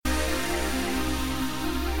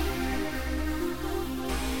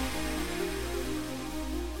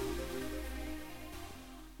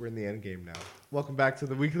We're in the Endgame now. Welcome back to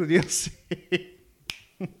the weekly DLC.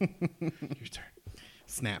 Your turn.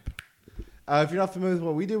 Snap. If you're not familiar with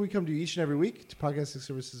what we do, we come to you each and every week to podcasting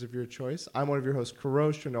services of your choice. I'm one of your hosts,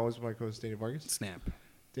 Karosh, and always my co-host, Danny Vargas. Snap.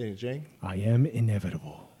 Danny Jang. I am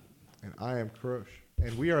inevitable. And I am Karosh.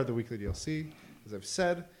 And we are the weekly DLC. As I've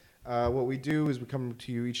said, what we do is we come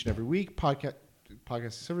to you each and every week,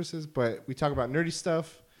 podcasting services, but we talk about nerdy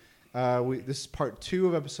stuff. This is part 2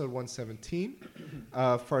 of episode 117.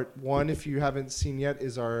 Part 1, if you haven't seen yet,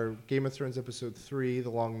 is our Game of Thrones episode 3, The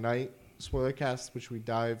Long Night Spoilercast, which we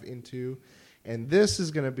dive into. And this is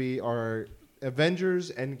going to be our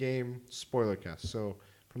Avengers Endgame Spoilercast. So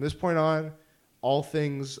from this point on, all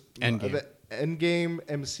things Endgame,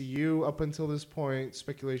 MCU up until this point,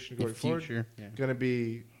 speculation going forward, going to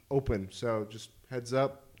be open. So just heads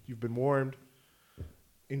up, you've been warned.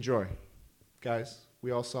 Enjoy. Guys,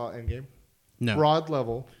 we all saw Endgame. No. Broad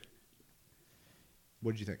level.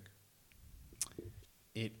 What did you think?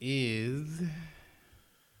 It is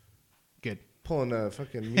good. Pulling a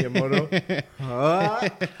fucking Miyamoto.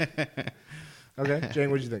 Okay, Jane,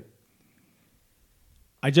 what did you think?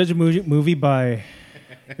 I judge a movie by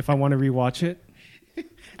if I want to rewatch it.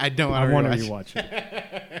 I don't want to rewatch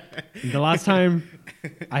it. The last time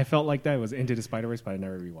I felt like that was Into the Spider-Verse, but I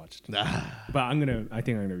never rewatched it. But I think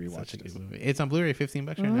I'm gonna rewatch it. It's on Blu-ray, $15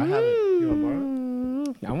 right now. I have it. You want to borrow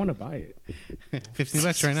it? I want to buy it.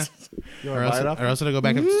 $15 right now. You want to buy it off? Or else it'll go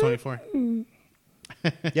back up to 24.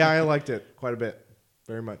 Yeah, I liked it quite a bit.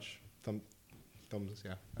 Very much. Thumbs,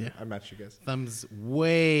 yeah. I matched you guys. Thumbs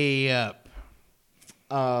way up.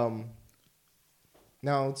 Now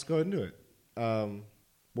let's go into it.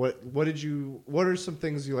 What are some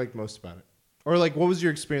things you liked most about it? Or like, what was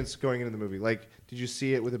your experience going into the movie? Like, did you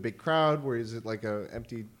see it with a big crowd? Or is it like a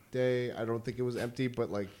empty day? I don't think it was empty,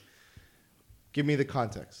 but like, give me the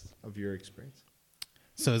context of your experience.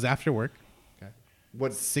 So it was after work. Okay.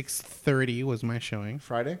 What? 6:30 was my showing.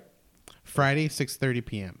 Friday, 6:30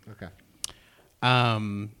 p.m. Okay. A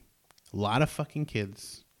lot of fucking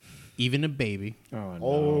kids, even a baby.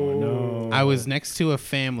 Oh no! I was next to a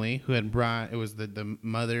family who had brought. It was the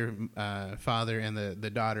mother, father, and the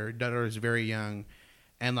daughter. Daughter was very young,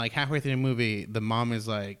 and like halfway through the movie, the mom is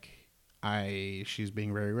like, she's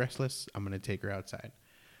being very restless. I'm gonna take her outside.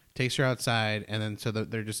 Takes her outside, and then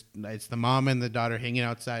they're just. It's the mom and the daughter hanging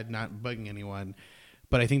outside, not bugging anyone.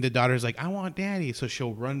 But I think the daughter's like, I want daddy, so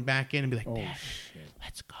she'll run back in and be like, Daddy,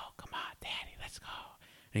 let's go. Come on, daddy, let's go.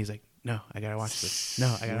 And he's like, no, I gotta watch this. No,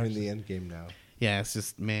 I gotta watch We're in the this. end game now. Yeah, it's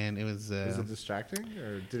just, man, it was... Was it distracting,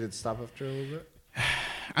 or did it stop after a little bit?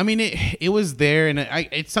 I mean, it was there, and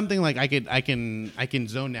it's something like I can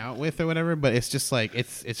zone out with or whatever, but it's just like,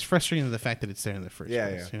 it's frustrating the fact that it's there in the first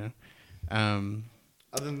place, you know?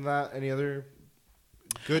 Other than that, any other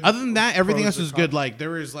good... Other than that, everything else was good. Like, there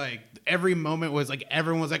was like... Every moment was like,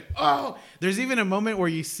 everyone was like, oh, there's even a moment where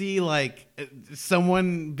you see like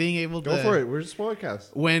someone being able to go for it. We're just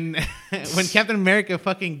Spoilercast. When Captain America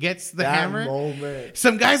fucking gets the hammer, moment.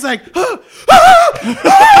 Some guy's like, and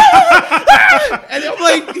I'm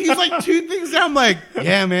like, he's like 2 things down. I'm like,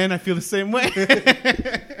 yeah, man, I feel the same way.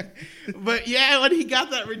 But yeah, when he got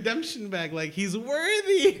that redemption back, like he's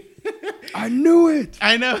worthy. I knew it.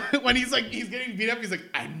 I know. When he's getting beat up, he's like,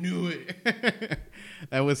 I knew it.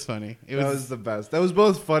 That was funny. That was the best. That was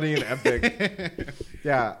both funny and epic.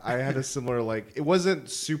 Yeah, I had a similar, like, it wasn't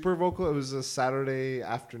super vocal. It was a Saturday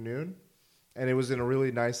afternoon, and it was in a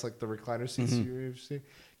really nice, like, the recliner seats you've seen.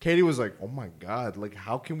 Katie was like, oh my God, like,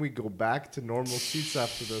 how can we go back to normal seats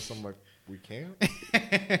after this? I'm like, we can't.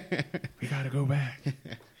 We got to go back.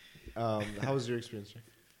 How was your experience, Jay?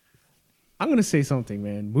 I'm going to say something,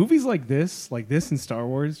 man. Movies like this in Star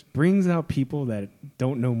Wars, brings out people that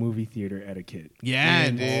don't know movie theater etiquette. Yeah,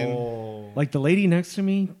 and, dude. Like the lady next to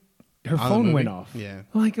me, her phone went off. Yeah.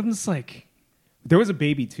 Like, I'm just like, there was a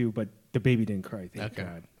baby too, but the baby didn't cry, thank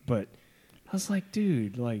God. But I was like,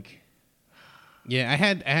 dude, like. Yeah, I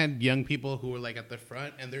had young people who were like at the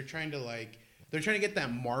front, and they're trying to get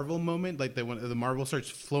that Marvel moment, like when the Marvel starts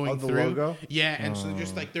flowing the through. Logo? Yeah, and so they're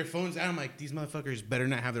just like their phones out. I'm like, these motherfuckers better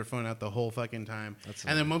not have their phone out the whole fucking time.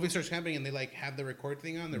 And the movie starts happening, and they like have the record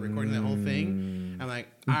thing on. They're recording the whole thing. I'm like,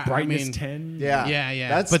 brightness 10. Yeah.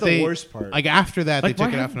 That's but the worst part. Like after that, like, they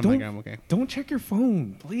took it off, and I'm like, I'm okay. Don't check your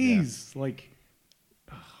phone, please. Yeah. Like,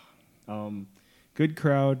 good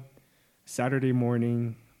crowd. Saturday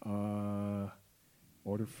morning.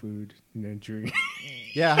 Order food and then drink.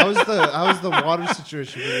 Yeah, how's the water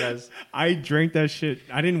situation for you guys? I drank that shit.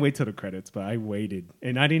 I didn't wait till the credits, but I waited,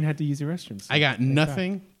 and I didn't have to use the restroom. So I got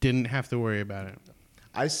nothing. Didn't have to worry about it.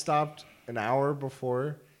 I stopped an hour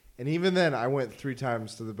before And even then, I went 3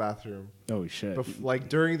 times to the bathroom. Oh shit! Like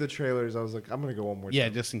during the trailers, I was like, I'm gonna go one more time. Yeah,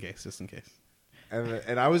 just in case.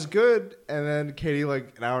 And I was good. And then Katie,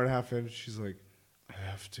 like an hour and a half in, she's like, I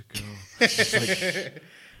have to go. She's like,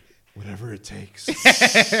 whatever it takes.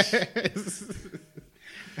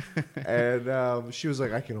 And she was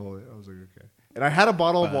like, I can hold it. I was like, okay. And I had a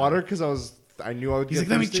bottle of water because I knew I would. He's get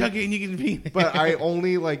like, let me thirsty. chug it and you can pee. But I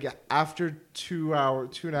only like after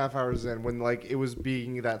 2.5 hours in, when like it was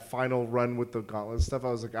being that final run with the gauntlet stuff,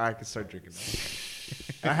 I was like, I can start drinking now.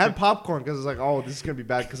 And I had popcorn because I was like, oh, this is gonna be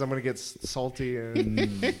bad because I'm gonna get salty.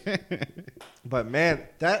 But man,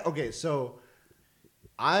 so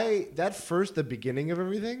the beginning of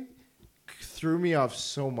everything threw me off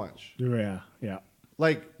so much. Yeah.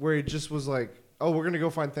 Like where it just was like, oh, we're gonna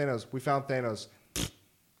go find Thanos. We found Thanos.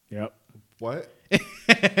 Yep. What?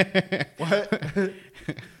 What?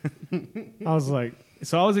 I was like,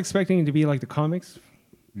 so I was expecting it to be like the comics.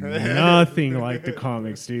 Nothing like the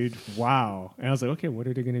comics, dude. Wow. And I was like, okay, what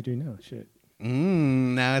are they gonna do now? Shit.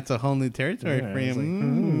 Now it's a whole new territory for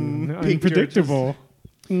him. Like, unpredictable.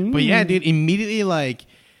 But yeah, dude, immediately like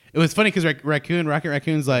it was funny because Rocket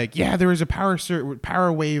Raccoon's like, yeah, there was a power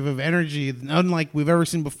wave of energy unlike we've ever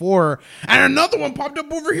seen before, and another one popped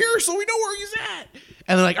up over here, so we know where he's at.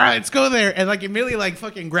 And they're like, all right, let's go there. And like immediately like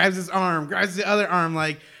fucking grabs his arm, grabs the other arm,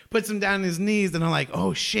 like puts him down on his knees, and I'm like,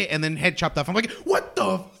 oh shit, and then head chopped off. I'm like, what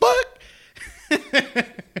the fuck?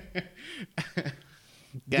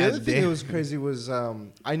 The other thing that was crazy was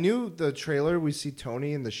I knew the trailer, we see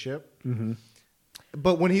Tony in the ship,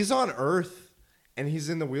 but when he's on Earth and he's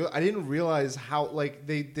in the wheel, I didn't realize how like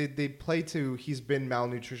they play to he's been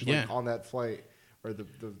malnutrition like, on that flight or the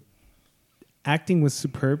acting was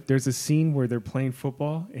superb. There's a scene where they're playing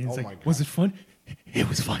football, and it's like, was it fun? It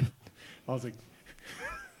was fun. I was like,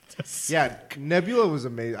 yeah, Nebula was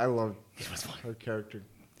amazing. I loved her character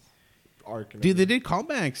arc. Dude, they did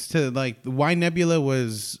callbacks to like why Nebula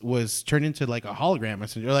was turned into like a hologram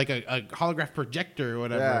essentially, or like a holograph projector or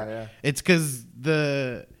whatever. Yeah. It's because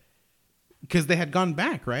they had gone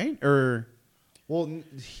back, right? Or well,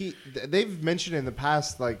 they've mentioned in the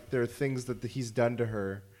past like there are things that he's done to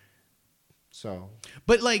her. So,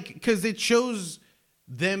 but like because it shows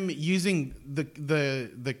them using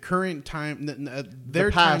the current time, their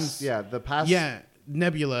the past, the past,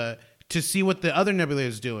 Nebula to see what the other Nebula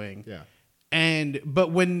is doing. Yeah.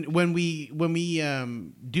 But when we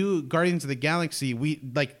do Guardians of the Galaxy, we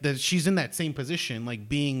like she's in that same position, like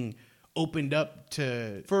being opened up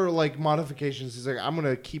to for like modifications. He's like, I'm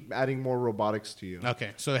gonna keep adding more robotics to you.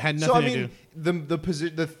 Okay, so it had nothing to do.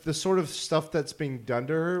 The sort of stuff that's being done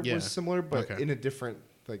to her was similar, but in a different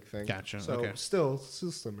like thing. Gotcha. So still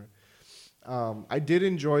similar. I did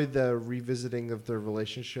enjoy the revisiting of the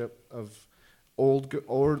relationship of old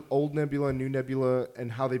Nebula and new Nebula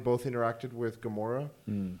and how they both interacted with Gamora.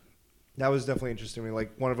 That was definitely interesting to me.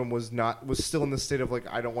 Like one of them was still in the state of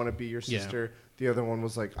like, I don't want to be your sister. Yeah. The other one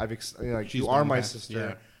was like, you are my sister.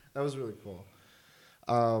 Yeah. That was really cool.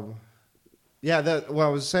 What I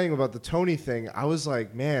was saying about the Tony thing, I was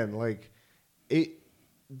like, man, like he's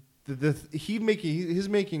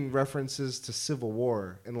making references to Civil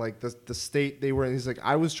War and like the state they were in. He's like,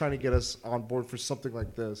 I was trying to get us on board for something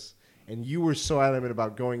like this, and you were so adamant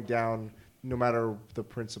about going down no matter the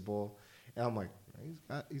principle. And I'm like,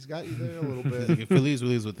 he's got you there a little bit. Like if we lose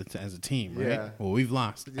with as a team, right? Yeah. Well, we've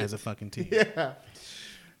lost as a fucking team. Yeah.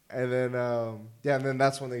 And then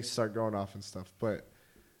that's when they start going off and stuff. But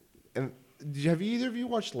have either of you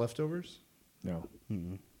watched Leftovers? No.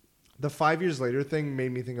 Mm-mm. The 5 years later thing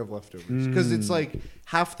made me think of Leftovers because it's like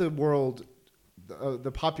half the world,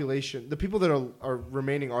 the population, the people that are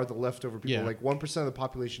remaining are the leftover people. Yeah. Like 1% of the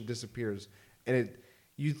population disappears, and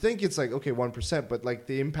you think it's like, okay, 1%, but like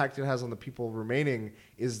the impact it has on the people remaining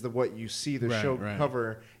is what you see the show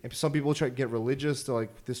cover. And some people try to get religious to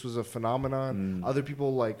like, this was a phenomenon. Other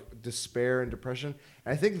people like despair and depression.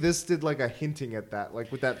 And I think this did like a hinting at that,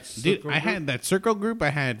 like with that circle group. Had that circle group. I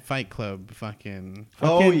had Fight Club fucking.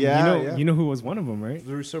 Oh, yeah. You know who was one of them, right?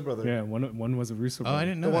 The Russo brother. Yeah, one was a Russo brother. Oh, I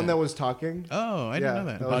didn't know the one that was talking. Oh, I didn't know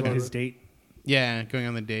that. About his date. Yeah, going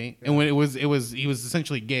on the date. Yeah. And when he was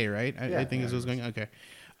essentially gay, right? I think this was going okay.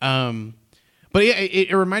 But yeah,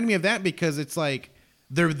 it reminded me of that because it's like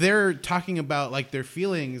they're talking about like their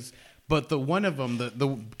feelings, but the one of them,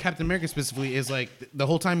 the Captain America specifically, is like the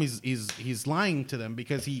whole time he's lying to them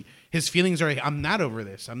because his feelings are I'm not over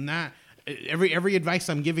this. I'm not every advice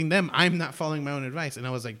I'm giving them, I'm not following my own advice. And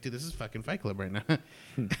I was like, dude, this is fucking Fight Club right now.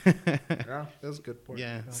 Yeah, that was a good point.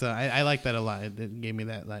 Yeah, so I like that a lot. It gave me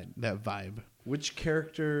that vibe. Which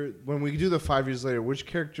character, when we do the 5 years later, which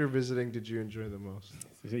character visiting did you enjoy the most?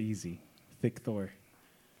 It's easy. Thick Thor.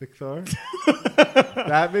 Big Thor.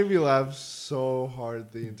 That made me laugh so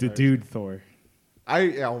hard. The dude Thor.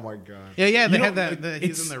 Oh my god. Yeah. They had that.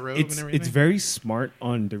 He's in the robe and everything. It's very smart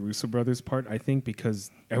on the Russo brothers' part, I think, because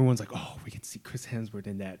everyone's like, "Oh, we can see Chris Hemsworth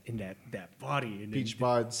in that body." And Peach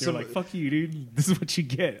bod. They're like, "Fuck you, dude. This is what you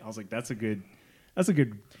get." I was like, "That's a good."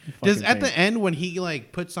 Does at the end when he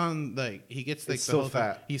like puts on he gets like it's still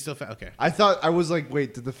fat. Thing, he's still fat. Okay. I was like,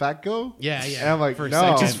 wait, did the fat go? Yeah. And I'm like,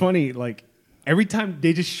 no. It's just funny, like. Every time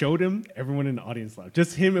they just showed him, everyone in the audience laughed.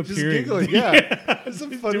 Just him appearing. Just giggling, yeah. It's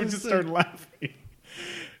the funniest just started laughing.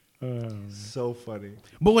 So funny.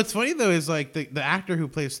 But what's funny though is like the actor who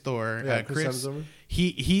plays Thor, Chris,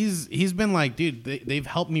 he's been like, dude, they've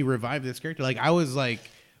helped me revive this character. Like I was like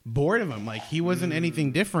bored of him. Like he wasn't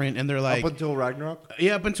anything different, and they're like up until Ragnarok.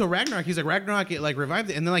 Yeah, up until Ragnarok. He's like Ragnarok. It like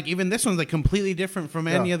revived it, and then like even this one's like completely different from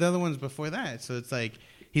any of the other ones before that. So it's like.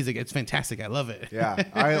 He's like, it's fantastic. I love it. Yeah,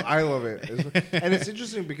 I love it. And it's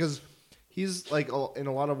interesting because he's like, in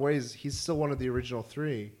a lot of ways, he's still one of the original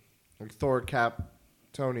three. Like Thor, Cap,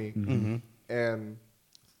 Tony. Mm-hmm. And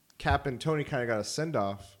Cap and Tony kind of got a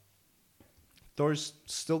send-off. Thor's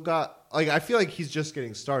still got... Like, I feel like he's just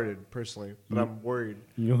getting started, personally. But I'm worried.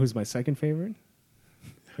 You know who's my second favorite?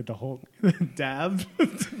 The Hulk. Dab.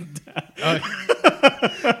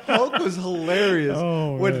 Hulk was hilarious.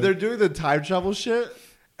 When man. they're doing the time travel shit...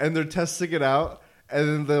 And they're testing it out,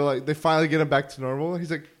 and then they finally get him back to normal. He's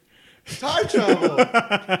like, time travel.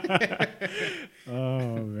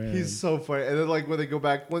 Oh man, he's so funny. And then like when they go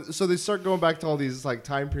back, so they start going back to all these like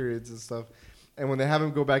time periods and stuff. And when they have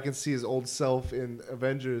him go back and see his old self in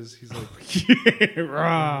Avengers, he's like,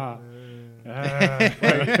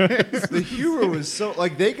 the humor was so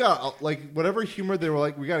like they got like whatever humor they were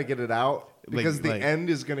like, we got to get it out because the end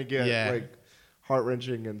is gonna get like heart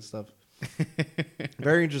wrenching and stuff.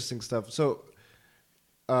 Very interesting stuff. So,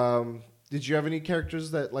 did you have any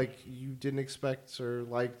characters that like you didn't expect or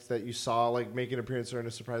liked that you saw like make an appearance or in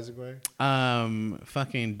a surprising way?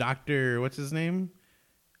 Fucking Doctor, what's his name?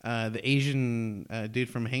 The Asian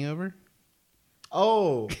dude from Hangover.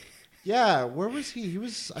 Oh, yeah. Where was he?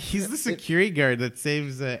 He's the security guard that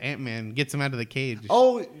saves Ant-Man, gets him out of the cage.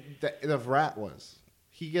 Oh, the rat was.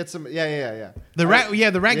 He gets him. Yeah. The rat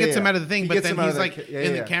gets him out of the thing, but then he's like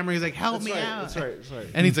in the the camera. He's like, "Help me out!" That's right.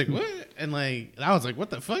 And he's like, "What?" And like, I was like,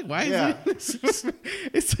 "What the fuck? Why is it?"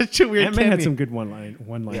 It's such a weird. Ant-Man had some good one-liners.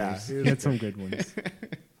 Yeah, he had some good ones.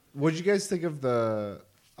 What did you guys think of the?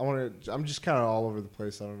 I'm just kind of all over the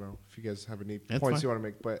place. I don't know if you guys have any points you want to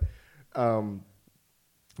make, but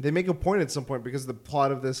they make a point at some point because the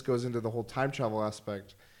plot of this goes into the whole time travel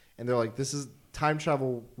aspect, and they're like, "This is time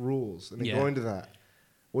travel rules," and they go into that.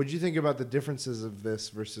 What did you think about the differences of this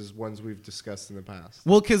versus ones we've discussed in the past?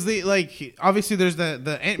 Well, because they like obviously there's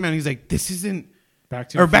the Ant-Man. He's like, "This isn't Back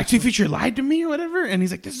to the Future lied to me or whatever," and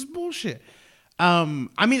he's like, "This is bullshit." I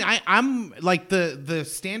mean, I'm like the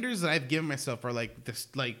standards that I've given myself are like this,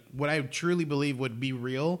 like what I truly believe would be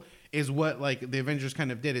real is what like the Avengers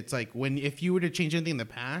kind of did. It's like if you were to change anything in the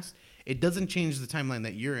past, it doesn't change the timeline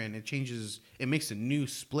that you're in. It makes a new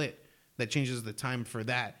split that changes the time for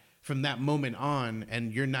that. From that moment on,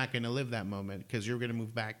 and you're not going to live that moment because you're going to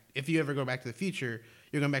move back. If you ever go back to the future,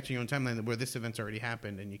 you're going back to your own timeline where this event's already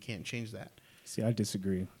happened, and you can't change that. See, I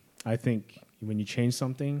disagree. I think when you change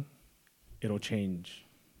something, it'll change.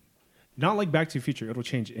 Not like Back to the Future, it'll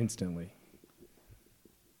change instantly.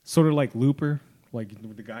 Sort of like Looper, like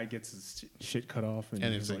the guy gets his shit cut off, and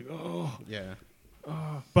he's like, oh. Yeah.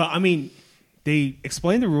 But, I mean, they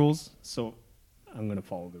explain the rules, so I'm going to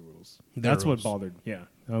follow the rules. That's what bothered. Yeah,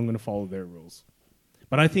 I'm going to follow their rules.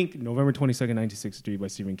 But I think November 22nd, 1963 by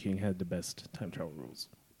Stephen King had the best time travel rules.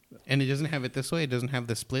 And it doesn't have it this way? It doesn't have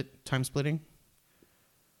the time splitting?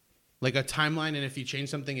 Like a timeline, and if you change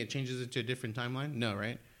something, it changes it to a different timeline? No,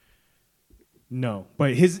 right? No,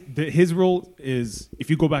 but his rule is if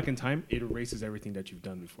you go back in time, it erases everything that you've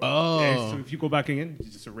done before. Oh. Yeah, so if you go back again, it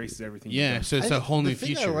just erases everything you've done. So it's a whole new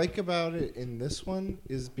future. The thing I like about it in this one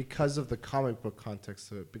is because of the comic book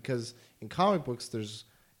context of it. Because in comic books, there's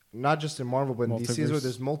not just in Marvel, but in DC, where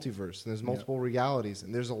there's multiverse and there's multiple realities,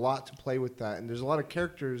 and there's a lot to play with that, and there's a lot of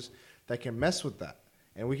characters that can mess with that.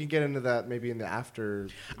 And we can get into that maybe in the after.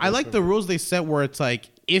 I like the rules they set where it's like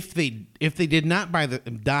if they did not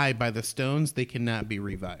die by the stones, they cannot be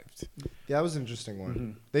revived. Yeah, that was an interesting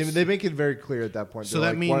one. Mm-hmm. They make it very clear at that point. So They're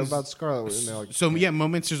that like, means what about Scarlet? And like, so yeah,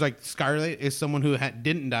 moments there's like Scarlet is someone who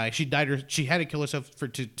didn't die. She died. She had to kill herself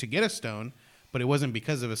to get a stone, but it wasn't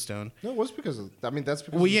because of a stone. No, it was because of. I mean, that's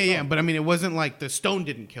because. Well, yeah, but I mean, it wasn't like the stone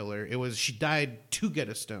didn't kill her. It was she died to get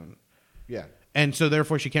a stone. Yeah. And so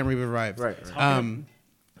therefore she can't be revived. Right.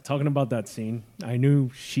 Talking about that scene, I knew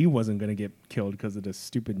she wasn't going to get killed because of the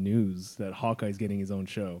stupid news that Hawkeye's getting his own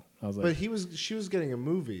show. I was like, But she was getting a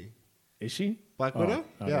movie. is she? Black Widow?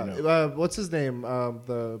 I don't know. What's his name?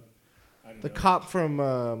 The cop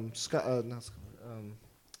from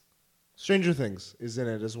Stranger Things is in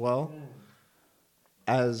it as well.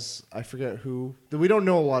 As I forget who. We don't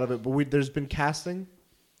know a lot of it, but there's been casting,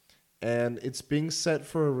 and it's being set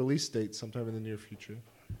for a release date sometime in the near future.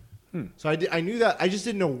 So I knew that. I just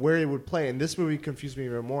didn't know where it would play, and this movie confused me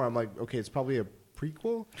even more. I'm like, okay, it's probably a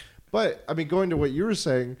prequel. But, I mean, going to what you were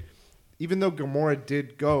saying, even though Gamora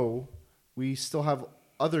did go, we still have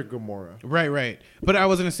other Gamora. Right. But I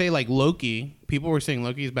was going to say, like, Loki. People were saying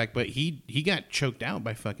Loki's back, but he got choked out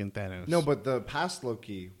by fucking Thanos. No, but the past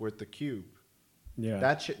Loki with the cube. Yeah.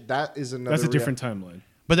 That is another... That's a different timeline.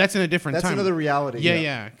 But that's in a different time. That's another reality.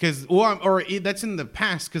 Yeah. Because, that's in the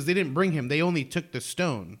past because they didn't bring him. They only took the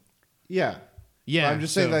stone. Yeah. Yeah. But I'm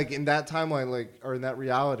just saying, like, in that timeline, like, or in that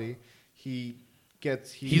reality, he's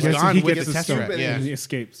gone with the Tesseract. Yeah. He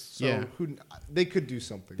escapes. So they could do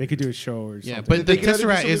something. They could do a show or something. Yeah, but the They could do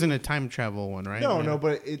Tesseract something- isn't a time travel one, right? No,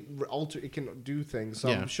 but it can do things. So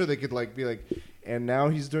I'm sure they could like be like, and now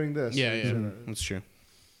he's doing this. Yeah, that's true.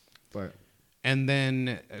 But And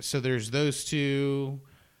then so there's those two,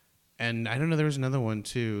 and I don't know. There was another one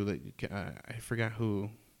too that I forgot who.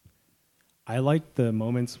 I like the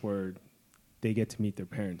moments where they get to meet their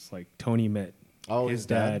parents. Like Tony met his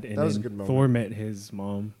dad, and that was a then good moment. Thor met his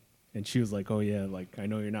mom, and she was like, "Oh yeah, like I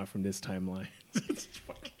know you're not from this timeline."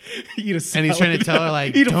 Eat a salad. And he's trying to tell her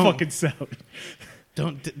like, eat a don't, fucking salad.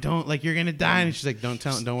 don't like you're gonna die. And she's like, don't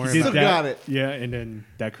worry Did about Still it. got it. Yeah, and then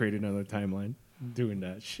that created another timeline doing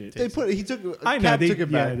that shit. he took. I know, Cap they- took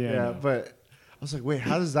it back. yeah, I Yeah, know. but I was like, wait,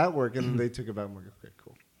 how does that work? And then they took it back. I'm like, okay,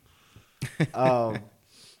 cool.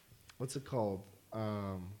 What's it called?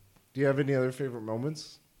 Do you have any other favorite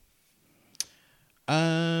moments?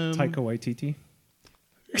 Taika Waititi.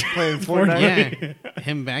 Playing Fortnite. Yeah,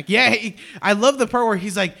 him back. Yeah, I love the part where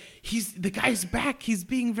he's like, the guy's back. He's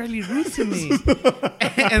being very rude to me.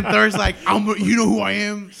 And Thor's like, you know who I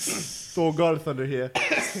am. Thor God of Thunder here.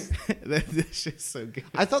 That's just so good.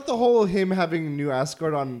 I thought the whole him having New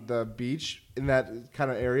Asgard on the beach in that kind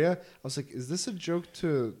of area, I was like, is this a joke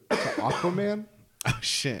to Aquaman? Oh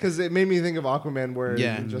shit. Because it made me think of Aquaman where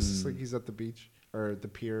Yeah. Justice League, he's at the beach or the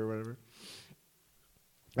pier or whatever.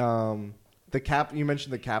 The cap, you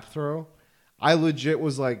mentioned the cap throw. I legit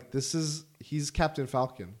was like, he's Captain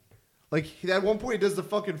Falcon. Like at one point he does the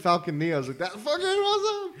fucking Falcon knee. I was like, that fucking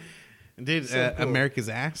awesome. Dude, So cool. America's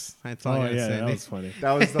ass. That's all I gotta say. that was funny.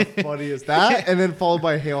 That was the funniest. That and then followed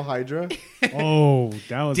by Hail Hydra. Oh,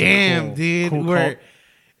 that was Damn, a cool, dude. Cool Where call.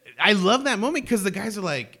 I love that moment because the guys are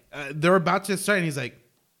like, they're about to start, and he's like,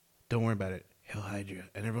 "Don't worry about it, Hail Hydra,"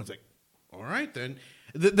 and everyone's like, "All right then."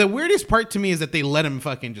 The weirdest part to me is that they let him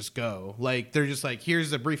fucking just go. Like they're just like,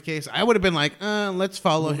 "Here's the briefcase." I would have been like, "Let's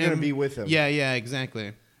follow We're him." gonna be with him. Yeah,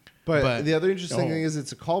 exactly. But the other interesting Oh. thing is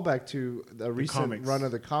it's a callback to a recent comics. run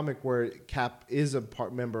of the comic where Cap is a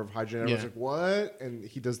member of Hydra. And everyone's Yeah. like, what? And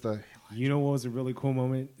he does the... You know what was a really cool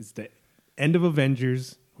moment? It's the end of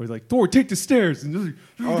Avengers where he's like, Thor, take the stairs. And just like,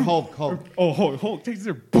 Oh, Hulk. oh, Hulk takes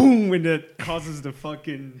the stairs. Boom. And that causes the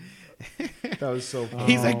fucking... That was so funny.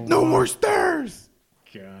 He's like, "No more stairs."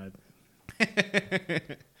 God. Yeah,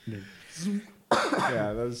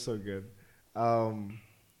 that was so good.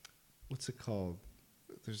 What's it called?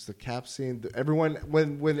 There's the Cap scene. Everyone,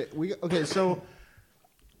 so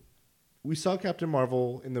we saw Captain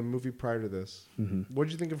Marvel in the movie prior to this. Mm-hmm. What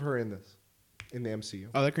did you think of her in this, in the MCU?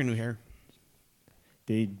 I like her new hair.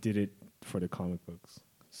 They did it for the comic books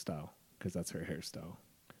style because that's her hairstyle.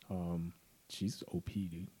 She's OP,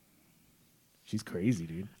 dude. She's crazy,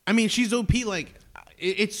 dude. I mean, she's OP. Like,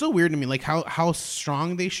 it's so weird to me, like how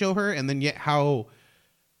strong they show her, and then yet how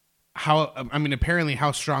I mean, apparently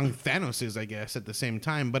how strong Thanos is, I guess, at the same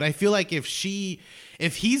time. But I feel like if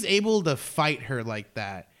he's able to fight her like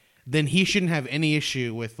that, then he shouldn't have any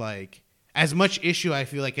issue with like as much issue I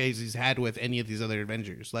feel like as he's had with any of these other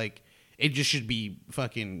Avengers. Like, it just should be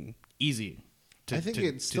fucking easy. I think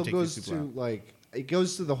it still goes to like it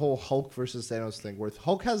goes to the whole Hulk versus Thanos thing, where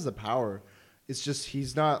Hulk has the power. It's just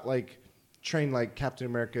he's not like trained like Captain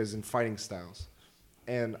America is in fighting styles,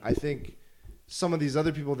 and I think some of these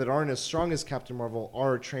other people that aren't as strong as Captain Marvel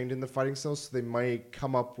are trained in the fighting styles, so they might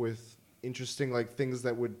come up with interesting like things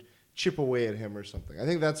that would chip away at him or something. I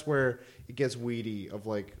think that's where it gets weedy of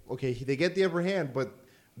like, okay, they get the upper hand, but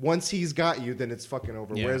once he's got you, then it's fucking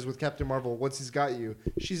over. Yeah. Whereas with Captain Marvel, once he's got you,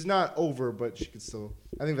 she's not over, but she could still.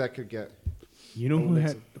 I think that could get. You know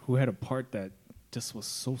who had a part that just was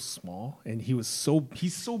so small, and he's so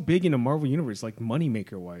big in the Marvel universe, like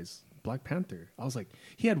moneymaker wise. Black Panther. I was like,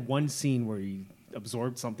 he had one scene where he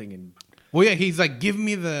absorbed something and. Well, yeah, he's like, give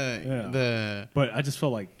me the. But I just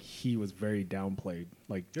felt like he was very downplayed.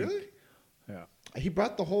 Like, really? Yeah. He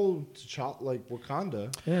brought the whole like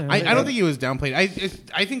Wakanda. Yeah, I don't think he was downplayed.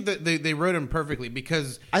 I think that they wrote him perfectly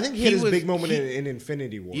because I think he had his big moment in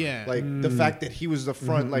Infinity War. Yeah, like the fact that he was the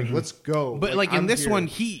front, like let's go. But like in I'm this here. one,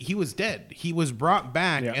 he was dead. He was brought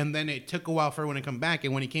back, Yeah. and then it took a while for everyone to come back.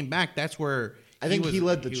 And when he came back, that's where I think he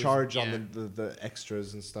led the was- charge yeah. on the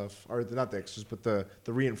extras and stuff, or not the extras, but the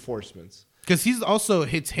reinforcements. Because he's also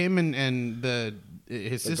hits him and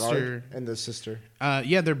his The sister guard and the sister.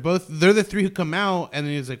 Yeah, they're the three who come out, and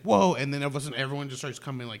then he's like, whoa, and then all of a sudden everyone just starts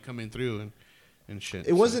coming through and shit.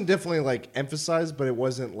 It wasn't definitely like emphasized, but it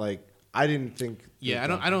wasn't like I didn't think. Yeah,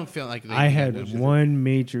 I don't feel like I had one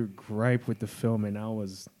major gripe with the film, and I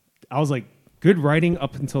was like, good writing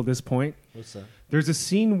up until this point. What's that? There's a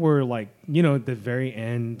scene where, like, you know, the very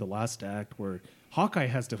end, the last act, where Hawkeye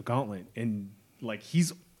has the gauntlet, and like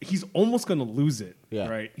he's almost gonna lose it. Yeah.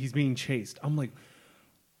 Right. He's being chased. I'm like,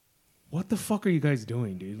 what the fuck are you guys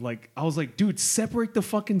doing, dude? Like, I was like, dude, separate the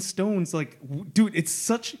fucking stones. Like, dude, it's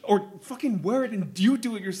such, or fucking wear it and you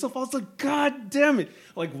do it yourself. I was like, God damn it.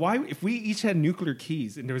 Like, why, if we each had nuclear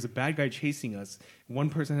keys and there was a bad guy chasing us, one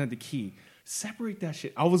person had the key, separate that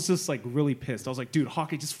shit. I was just like really pissed. I was like, dude,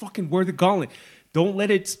 Hawkeye, just fucking wear the gauntlet. Don't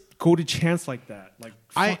let it go to chance like that. Like,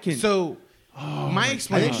 fucking. My I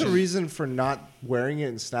explanation. think the reason for not wearing it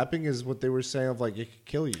and snapping is what they were saying of like it could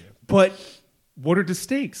kill you. But what are the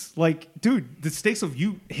stakes? Like, dude, the stakes of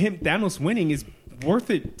Thanos winning is worth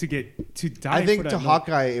it to die. I think for that to moment.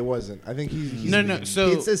 Hawkeye it wasn't. I think he's No. So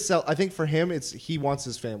it's his self. I think for him it's he wants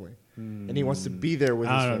his family and he wants to be there with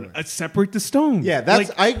his I don't family. know. Separate the stone. Yeah, that's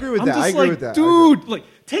I agree with I'm that. just I agree like, with that. dude. Like,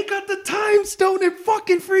 take out the time stone and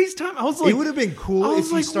fucking freeze time. I was like, It would have been cool I if was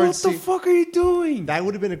you like, started what seeing. the fuck are you doing? That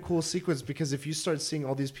would have been a cool sequence because if you start seeing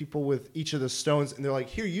all these people with each of the stones and they're like,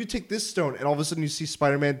 "Here, you take this stone," and all of a sudden you see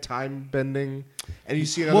Spider-Man time bending, and you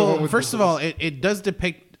see another one. well, With first of all, it does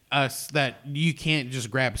depict us that you can't just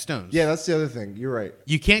grab stones. yeah, that's the other thing. You're right.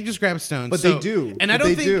 You can't just grab stones. But they do. And I But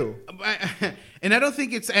don't they think. do. And I don't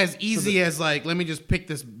think it's as easy as like, let me just pick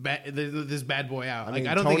this bad boy out. I Like, mean,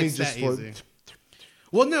 I don't Tony think it's just that easy.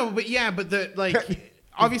 Well, no, but yeah, but the like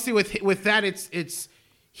obviously with that it's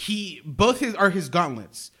his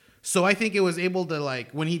gauntlets. So I think it was able to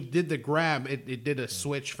like when he did the grab, it did a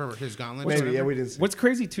switch for his gauntlets. Maybe yeah, we didn't. See. What's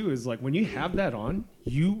crazy too is like when you have that on,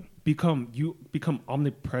 you become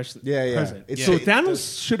omnipresent. Yeah. Present. It's- So it Thanos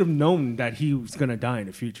does- should have known that he was gonna die in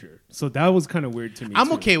the future. So that was kind of weird to me. I'm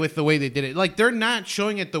too. okay with the way they did it. Like they're not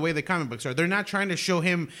showing it the way the comic books are. They're not trying to show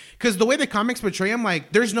him because the way the comics portray him,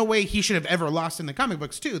 like there's no way he should have ever lost in the comic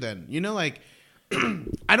books too. Then like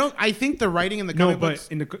I think the writing in the No, comic but books.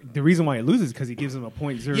 in the reason why it loses is because he gives him a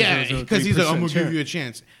 .00003% Yeah, because he's like, I'm gonna chance. give you a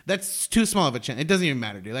chance. That's too small of a chance. It doesn't even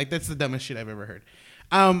matter, dude. Like that's the dumbest shit I've ever heard.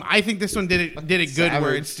 I think this one did it good, Savage.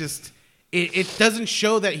 where it's just it doesn't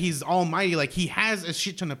show that he's almighty. Like he has a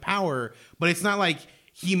shit ton of power, but it's not like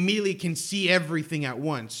he immediately can see everything at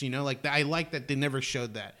once. You know, like I like that they never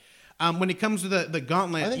showed that. When it comes to the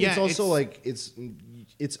gauntlet, I think yeah, it's also like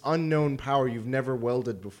it's unknown power you've never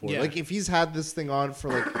welded before. Yeah. Like if he's had this thing on for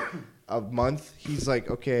like a month, he's like,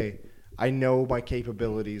 okay, I know my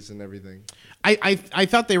capabilities and everything. I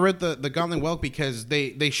thought they wrote the gauntlet well because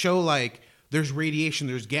they show like there's radiation,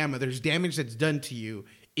 there's gamma, there's damage that's done to you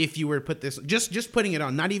if you were to put this just putting it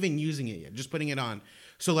on, not even using it yet, just putting it on.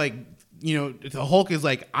 So like, you know, the Hulk is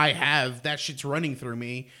like, I have that shit's running through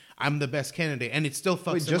me. I'm the best candidate, and it still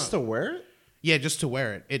fucks Wait, him just up. to wear it? Yeah, just to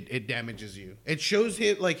wear it. It damages you. It shows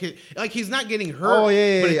him like he's not getting hurt. Oh,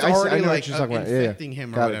 yeah, but it's I see- I already know what like you're talking about. Yeah, yeah. infecting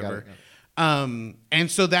him or Got it, whatever. got it.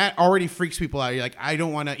 And so that already freaks people out. You're like, I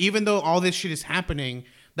don't want to. Even though all this shit is happening,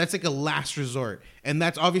 that's like a last resort, and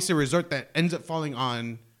that's obviously a resort that ends up falling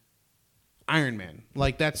on Iron Man.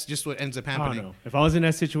 Like that's just what ends up I happening. don't know. If I was in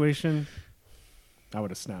that situation, I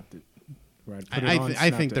would have snapped it. Right. Put it on, I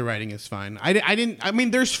snapped think it. the writing is fine. I didn't. I mean,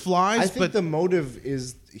 there's flaws, I think but the motive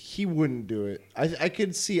is he wouldn't do it. I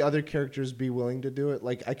could see other characters be willing to do it.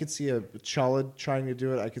 Like I could see a T'Challa trying to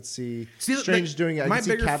do it. I could see Strange doing it. I my could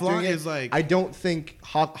see bigger Cap flaw doing it. is, like- I don't think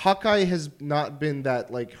Hawkeye has not been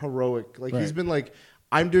that like heroic. Like he's Right. been like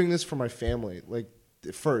I'm doing this for my family. Like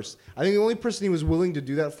first, I think the only person he was willing to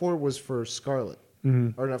do that for was for Scarlet,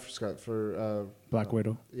 or not for Scarlet, for Black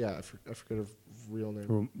Widow. yeah, I forget her real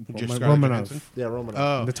name. Just Scarlett Johansson? Romanov. Yeah, Romanov.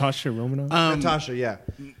 Oh. Natasha Romanov. Natasha, yeah.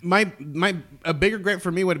 A bigger gripe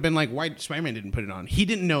for me would have been like why Spider-Man didn't put it on. He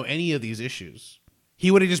didn't know any of these issues.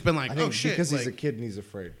 He would have just been like, I think oh shit, because he's a like- kid and he's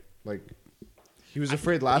afraid. Like He was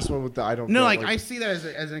afraid last one with the I don't No, know, like I see that as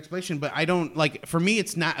an explanation, but I don't like. For me,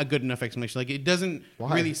 it's not a good enough explanation. Like it doesn't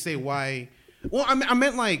really say why. Well, I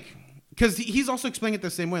meant like because he's also explaining it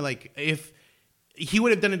the same way. Like if he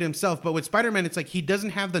would have done it himself, but with Spider-Man, it's like he doesn't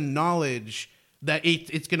have the knowledge that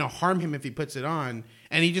it's going to harm him if he puts it on,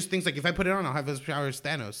 and he just thinks like if I put it on, I'll have his powers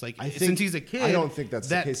as Thanos. Like since he's a kid, I don't think that's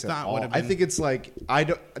the case at all. I think it's like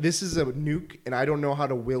this is a nuke, and I don't know how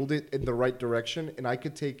to wield it in the right direction, and I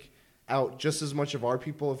could take out just as much of our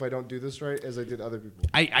people if I don't do this right as I did other people.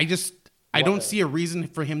 I don't see a reason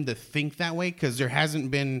for him to think that way because there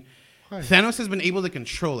hasn't been. Thanos has been able to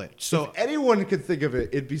control it. So if anyone could think of it,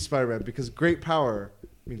 it'd be Spider-Man because great power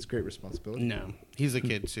means great responsibility. No, he's a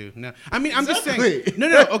kid too. No, I mean I'm just saying.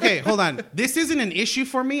 No. Okay, hold on. This isn't an issue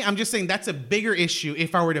for me. I'm just saying that's a bigger issue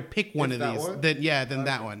if I were to pick one of these. Than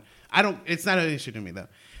that one. I don't. It's not an issue to me though.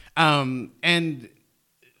 And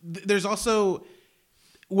there's also.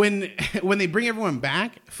 When they bring everyone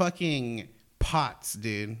back, fucking Potts,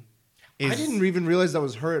 dude. I didn't even realize that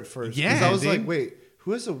was her at first. Yeah, I was like, wait,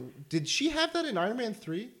 did she have that in Iron Man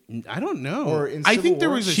 3? I don't know. Or in I Civil think there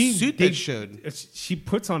War? was a suit that showed. She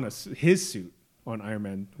puts on his suit on Iron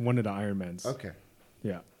Man, one of the Iron Mans. Okay.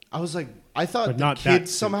 Yeah. I was like, I thought But the not kid that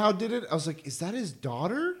suit. somehow did it. I was like, is that his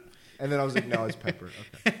daughter? And then I was like, no, it's Pepper.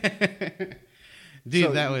 Okay. Dude,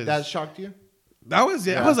 So that shocked you? That was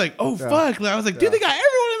it. Yeah. I was like, oh Yeah. fuck. I was like, dude, they got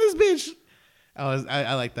everyone in this bitch.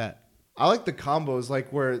 I like that. I like the combos,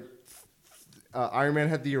 like where Iron Man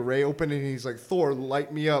had the array open and he's like, Thor,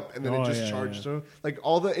 light me up, and then it just charged him. Like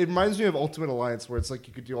it reminds me of Ultimate Alliance, where it's like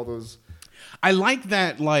you could do all those. I like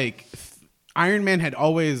that. Like Iron Man had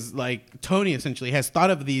always Tony essentially has thought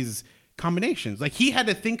of these combinations. Like he had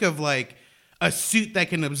to think of like a suit that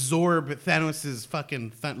can absorb Thanos'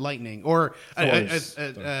 fucking lightning, or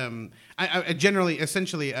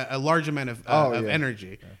essentially a large amount of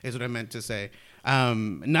energy is what I meant to say.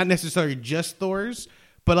 Not necessarily just Thor's,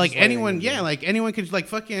 but like anyone, like anyone could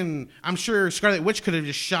fucking. I'm sure Scarlet Witch could have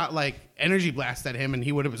just shot energy blast at him, and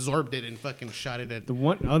he would have absorbed it and fucking shot it at. The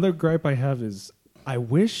one other gripe I have is I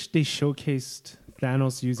wish they showcased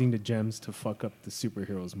Thanos using the gems to fuck up the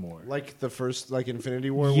superheroes more. Like the first,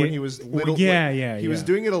 Infinity War, when he was little. He was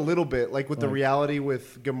doing it a little bit, with the reality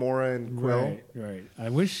with Gamora and Quill. Right. I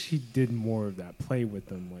wish he did more of that, play with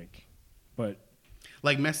them, but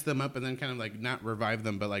mess them up and then kind of not revive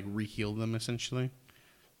them, but re-heal them essentially.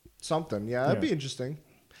 Something, that'd be interesting.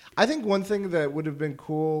 I think one thing that would have been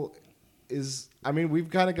cool is,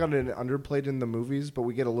 we've kind of gotten it underplayed in the movies, but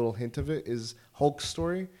we get a little hint of it, is Hulk's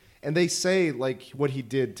story. And they say, what he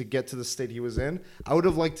did to get to the state he was in. I would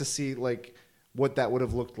have liked to see, what that would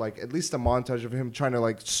have looked like. At least a montage of him trying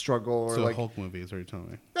to, struggle. Or so Hulk movie is what you're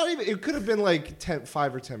telling me. Not even, it could have been,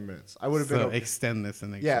 5 or 10 minutes. I would have been... extend this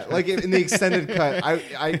in the... Yeah, in the extended cut.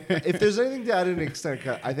 If there's anything to add in the extended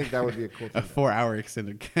cut, I think that would be a cool thing. A 4-hour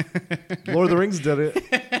extended cut. Lord of the Rings did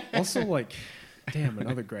it. Also, damn,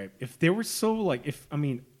 another gripe. If they were so,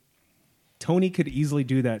 Tony could easily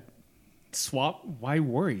do that swap, why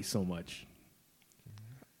worry so much?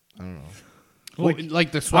 I don't know.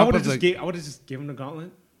 The swap. I would have just given the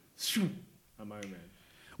gauntlet. I'm Iron Man.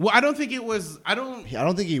 Well, I don't think it was. I don't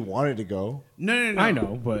think he wanted to go. No. I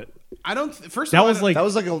know, but I don't. First, that was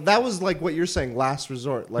that was what you're saying, last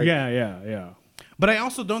resort. Yeah. But I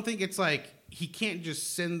also don't think it's he can't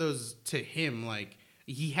just send those to him.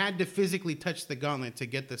 He had to physically touch the gauntlet to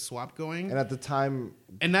get the swap going. And at the time,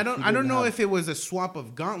 and I don't know if it was a swap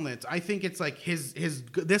of gauntlets. I think it's his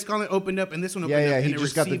this gauntlet opened up and this one opened up. Yeah, and he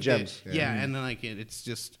just got the gems. Yeah, and then it's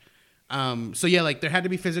just there had to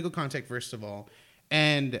be physical contact first of all,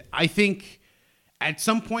 and I think at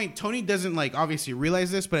some point Tony doesn't obviously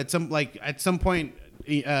realize this, but at some point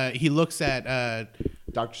he looks at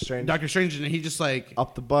Doctor Strange, and he just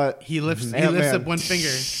up the butt. He lifts up one finger,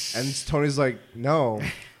 and Tony's like, no.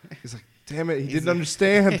 He's like, damn it, he didn't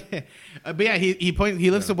understand. But yeah, he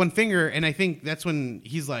lifts up one finger, and I think that's when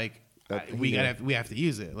he's like, we have to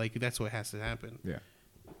use it. That's what has to happen. Yeah.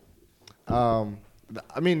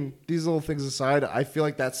 These little things aside, I feel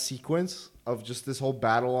like that sequence of just this whole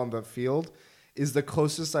battle on the field is the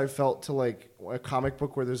closest I've felt to a comic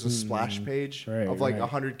book where there's a splash page of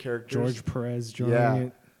 100 characters. George Perez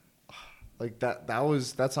drawing it.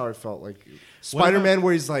 That's how I felt. Spider-Man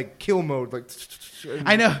where he's kill mode.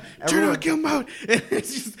 I know. Turn on kill mode.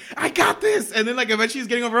 It's just, I got this. And then eventually he's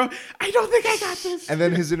getting overwhelmed. I don't think I got this. And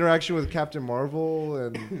then his interaction with Captain Marvel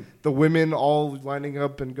and the women all lining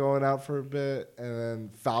up and going out for a bit. And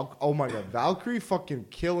then oh my God, Valkyrie fucking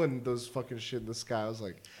killing those fucking shit in the sky. I was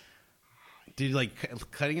like, dude,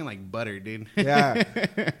 cutting it like butter, dude. Yeah.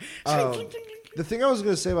 The thing I was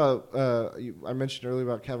going to say about I mentioned earlier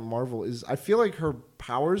about Captain Marvel is I feel like her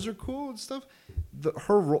powers are cool and stuff.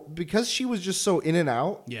 Her role, because she was just so in and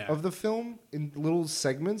out of the film in little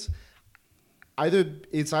segments.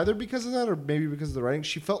 It's either because of that or maybe because of the writing.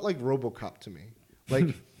 She felt like RoboCop to me.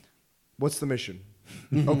 Like, what's the mission?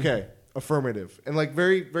 Okay, affirmative, and like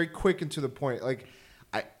very very quick and to the point. Like,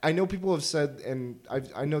 I know people have said, and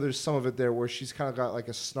I know there's some of it there where she's kind of got like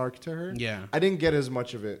a snark to her. Yeah, I didn't get as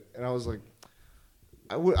much of it, and I was like.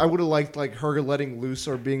 I would have liked like her letting loose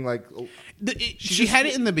or being like. She had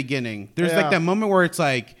it in the beginning. There's like that moment where it's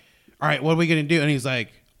like, all right, what are we gonna do? And he's like,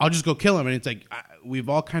 I'll just go kill him. And it's like we've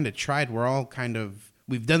all kind of tried.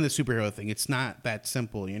 We've done the superhero thing. It's not that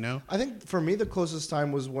simple, you know. I think for me the closest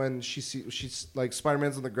time was when she's like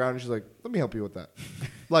Spider-Man's on the ground and she's like, let me help you with that.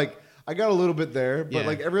 Like I got a little bit there, but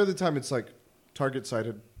like every other time it's like target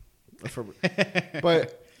sighted.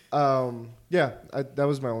 But. That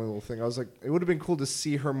was my only little thing. I was like, it would have been cool to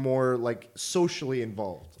see her more like socially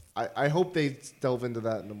involved. I hope they delve into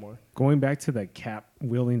that no more. Going back to the Cap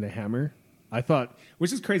wielding the hammer, I thought,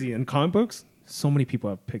 which is crazy, in comic books, so many people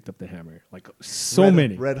have picked up the hammer, like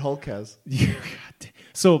many. Red Hulk has.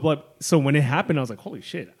 So when it happened, I was like, holy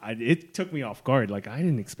shit! It took me off guard. Like I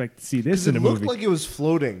didn't expect to see this in a movie. It looked like it was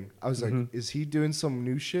floating. I was like, is he doing some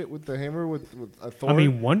new shit with the hammer with a Thor? I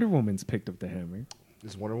mean, Wonder Woman's picked up the hammer.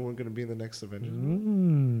 Is Wonder Woman going to be in the next Avengers?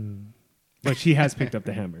 But she has picked up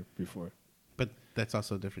the hammer before. But that's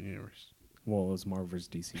also a different universe. Well, it was Marvel vs.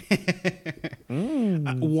 DC.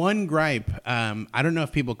 One gripe, I don't know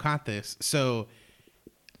if people caught this. So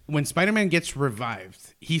when Spider-Man gets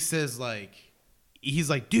revived, he says he's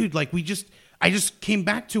like, dude, like I just came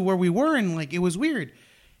back to where we were and like it was weird.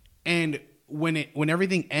 And when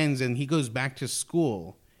everything ends and he goes back to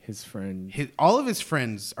school, all of his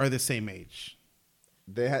friends are the same age.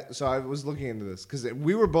 So I was looking into this because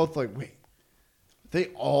we were both like, wait, they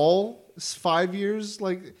all 5 years?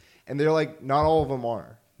 Like, and they're like, not all of them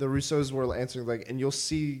are. The Russos were answering like, and you'll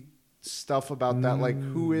see stuff about that, like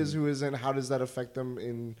who is, who isn't, how does that affect them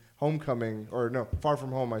in Homecoming, or no, Far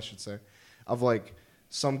From Home, I should say, of like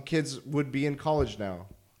some kids would be in college now.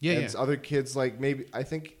 And other kids, like maybe, I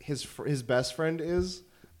think his best friend is,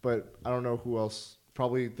 but I don't know who else.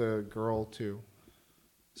 Probably the girl too.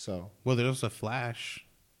 So there's also Flash.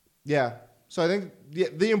 Yeah. So I think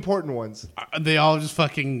the important ones. They all just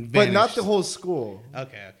fucking vanished. But not the whole school.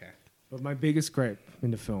 Okay. But my biggest gripe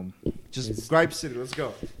in the film, just gripe city. Let's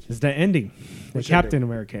go. Is the ending, the Captain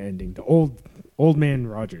America ending, the old man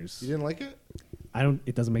Rogers. You didn't like it?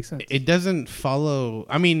 It doesn't make sense. It doesn't follow.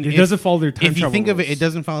 I mean, it doesn't follow their time travel rules. If you think of it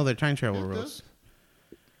doesn't follow their time travel rules.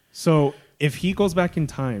 So if he goes back in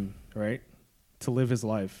time, right, to live his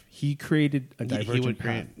life, he created a divergent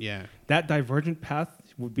path. That divergent path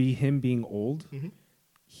would be him being old. Mm-hmm.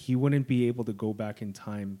 He wouldn't be able to go back in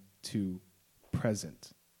time to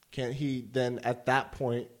present. Can't he then at that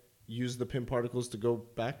point use the Pym particles to go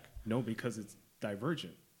back? No, because it's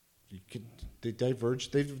divergent. They've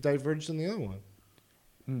diverged in the other one.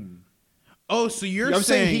 Oh, so I'm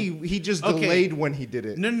saying he just delayed when he did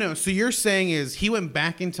it. No. So you're saying is he went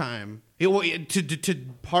back in time to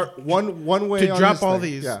part one way to drop all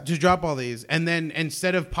these, to drop all these, and then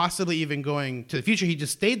instead of possibly even going to the future, he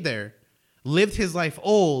just stayed there, lived his life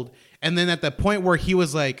old, and then at the point where he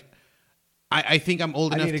was like, I think I'm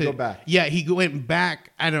old enough to go back. Yeah, he went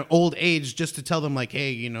back at an old age just to tell them like,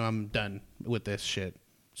 hey, I'm done with this shit.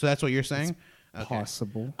 So that's what you're saying? Okay.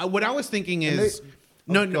 Possible. What I was thinking is.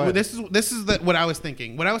 This is what I was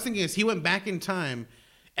thinking. What I was thinking is he went back in time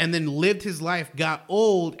and then lived his life, got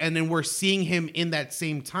old, and then we're seeing him in that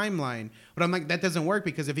same timeline. But I'm like, that doesn't work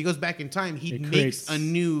because if he goes back in time, he makes a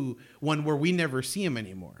new one where we never see him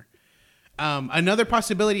anymore. Another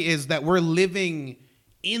possibility is that we're living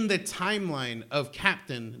in the timeline of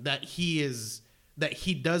Captain that he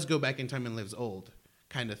does go back in time and lives old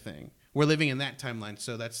kind of thing. We're living in that timeline.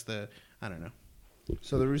 So that's I don't know.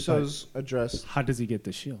 So the Russos addressed. How does he get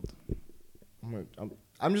the shield?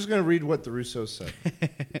 I'm just going to read what the Russos said.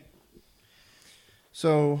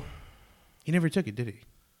 So. He never took it, did he?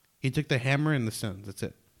 He took the hammer and the stones. That's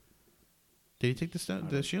it. Did he take the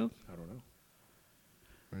shield? I don't know.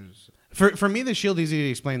 For me, the shield is easy to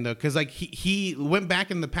explain, though, because like he went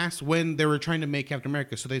back in the past when they were trying to make Captain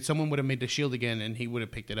America. So someone would have made the shield again, and he would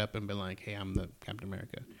have picked it up and been like, hey, I'm the Captain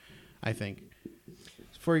America, I think.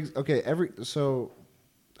 So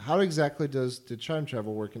how exactly did time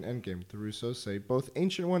travel work in Endgame? The Russos say both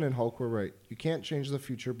Ancient One and Hulk were right. You can't change the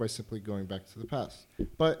future by simply going back to the past,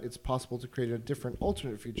 but it's possible to create a different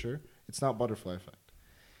alternate future. It's not butterfly effect.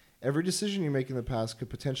 Every decision you make in the past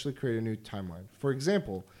could potentially create a new timeline. For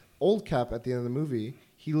example, old Cap at the end of the movie,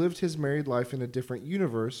 he lived his married life in a different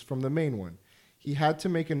universe from the main one. He had to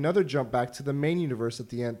make another jump back to the main universe at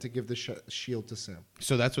the end to give the shield to Sam.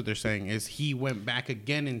 So that's what they're saying is he went back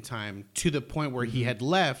again in time to the point where he had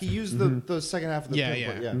left. He used the second half of the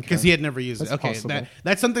pinpoint. Because he had never used That's it. Okay, possible.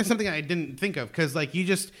 that's something I didn't think of because like you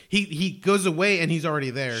just he goes away and he's already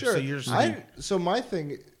there. Sure. So you're just So my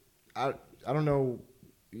thing, I don't know.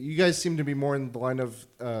 You guys seem to be more in the line of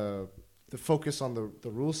the focus on the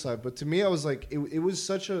rule side, but to me, I was like, it was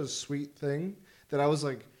such a sweet thing that I was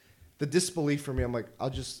like, the disbelief for me. I'm like, I'll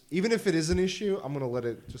just, even if it is an issue, I'm gonna let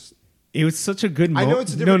it just. It was such a good I know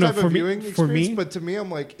it's a different type for of me, viewing for experience, me, but to me, I'm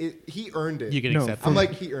like, he earned it. you can No, accept. I'm it.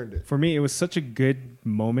 like, he earned it. for me, it was such a good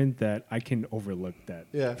moment that I can overlook that.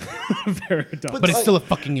 Yeah. Very dumb. but it's like- still a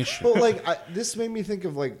fucking issue. But like, this made me think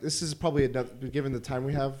of like, this is probably another, given the time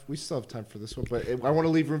we still have time for this one, but I want to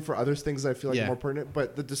leave room for other things that I feel like are more pertinent.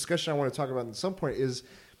 But the discussion I want to talk about at some point is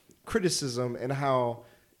criticism and how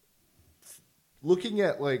looking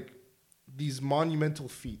at like these monumental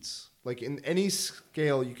feats, like in any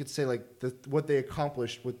scale, you could say like what they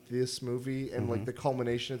accomplished with this movie and like the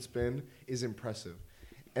culmination it's been is impressive.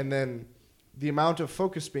 And then the amount of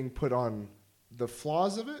focus being put on the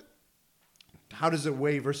flaws of it, how does it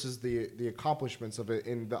weigh versus the accomplishments of it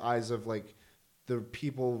in the eyes of like the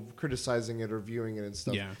people criticizing it or viewing it and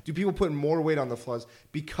stuff? Yeah. Do people put more weight on the flaws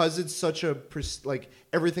because it's such a like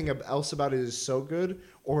everything else about it is so good,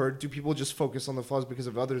 or do people just focus on the flaws because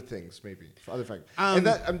of other things, maybe for other factors? And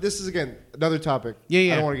that this is again another topic.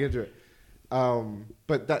 Yeah. I don't want to get into it.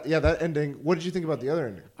 But that ending. What did you think about the other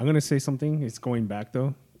ending? I'm gonna say something. It's going back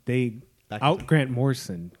though. They out Grant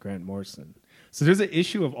Morrison. So there's an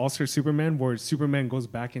issue of All-Star Superman where Superman goes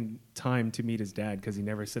back in time to meet his dad because he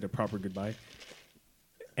never said a proper goodbye.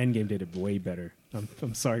 Endgame did it way better.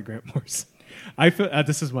 I'm sorry, Grant Morrison. I feel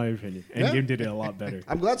this is my opinion. Endgame did it a lot better.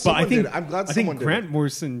 I'm glad But someone I think, did it. I'm glad I someone think did Grant it.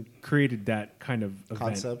 Morrison created that kind of event.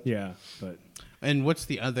 Concept? Yeah, but And what's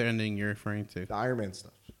the other ending you're referring to? The Iron Man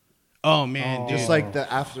stuff. Oh man, dude. Just like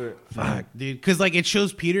the after. Fuck, dude. Because like it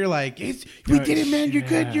shows Peter like we did it, man. You're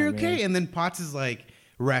good. You're okay. man. And then Potts is like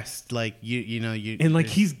rest. Like you know you. and like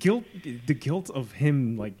he's the guilt of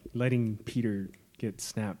him like letting Peter get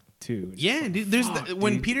snapped too. It's Yeah, like, dude. There's fuck,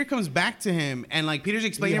 when dude. Peter comes back to him and like Peter's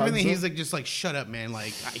explaining He hugs everything. him. He's like just like shut up, man.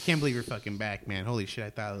 Like I can't believe you're fucking back, man. Holy shit, I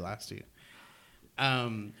thought I lost you.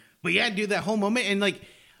 But yeah, dude, that whole moment and like.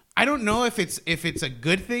 I don't know if it's a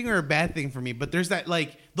good thing or a bad thing for me, but there's that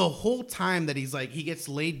like the whole time that he's like he gets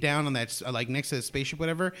laid down on that like next to the spaceship,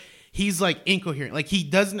 whatever. He's like incoherent, like he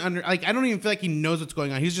doesn't like I don't even feel like he knows what's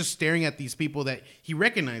going on. He's just staring at these people that he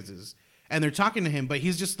recognizes, and they're talking to him, but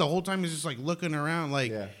he's just the whole time he's just like looking around,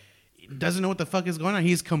 like doesn't know what the fuck is going on.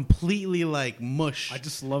 He's completely like mush. I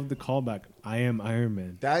just love the callback. I am Iron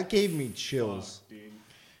Man. That gave me chills.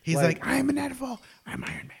 He's like- like I'm an Admiral, I'm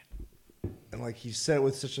Iron Man. And like he said it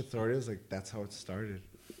with such authority, I was like, that's how it started.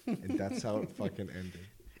 And that's how it fucking ended.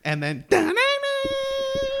 And then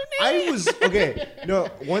I was okay. No,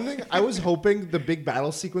 one thing I was hoping the big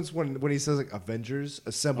battle sequence when he says like Avengers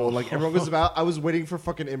assemble, and, like everyone goes about. I was waiting for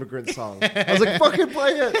fucking immigrant song. I was like, fucking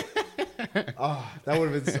play it. Oh, that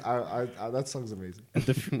would have been. That song's amazing.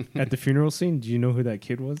 At the funeral scene, do you know who that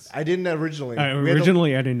kid was? I didn't originally. We had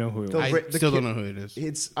Originally, I didn't know who it the- was. I the still kid- don't know who it is.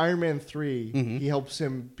 It's Iron Man 3. Mm-hmm. He helps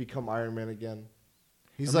him become Iron Man again.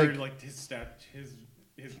 He's Remember, like, his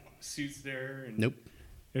his suits there. And Nope.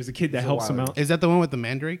 There's a kid that It's a helps him while out. Is that the one with the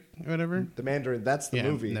Mandrake or whatever? the Mandarin. That's the yeah,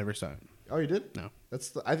 movie. Never saw it. Oh, you did? No.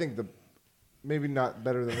 That's I think maybe not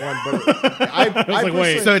better than one, but I like, personally-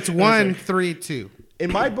 wait. So it's 1, 3, 2.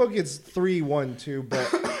 in my book it's 3, 1, 2, but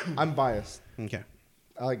I'm biased. Okay.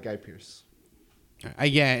 I like Guy Pearce.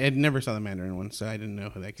 Yeah, I never saw the Mandarin one, so I didn't know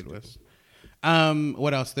who that kid was.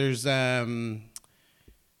 What else? There's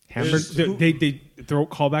They throw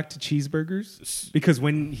callback to cheeseburgers because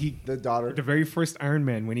when The daughter. the very first Iron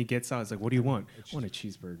Man when he gets out, it's like, what do you want? I want a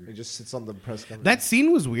cheeseburger. He just sits on the press conference. that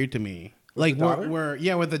scene was weird to me. Like the daughter?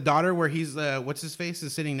 where with the daughter where he's what's his face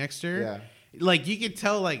is sitting next to her. Yeah. Like you could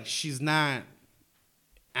tell like she's not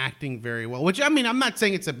acting very well. Which I mean I'm not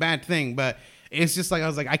saying it's a bad thing, but it's just like I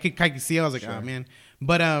was like I could see I was like Sure. oh man.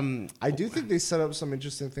 But I do think they set up some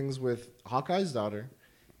interesting things with Hawkeye's daughter,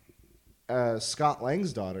 Scott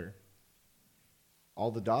Lang's daughter, all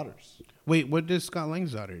the daughters. wait, what does Scott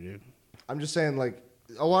Lang's daughter do? I'm just saying, like,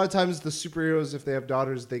 a lot of times the superheroes, if they have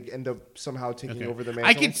daughters, they end up somehow taking Okay. over the mantle.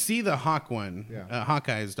 I could see the Hawk one, Yeah.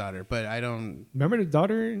 Hawkeye's daughter, but I don't Remember the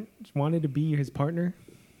daughter wanted to be his partner?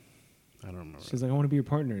 remember. She's like, I want to be your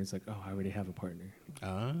partner. It's like, oh, I already have a partner.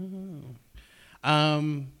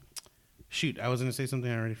 Oh. Shoot, I was gonna say something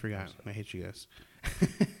I already forgot. I hate you guys.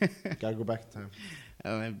 Gotta go back in time.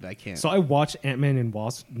 I can't. So I watched Ant-Man and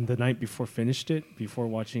Wasp the night before before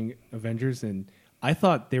watching Avengers, and I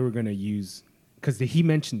thought they were gonna use because he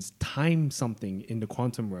mentions time something in the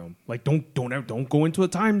quantum realm. Like don't go into a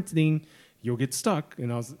time thing, you'll get stuck.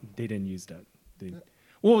 And they didn't use that.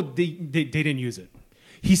 They didn't use it.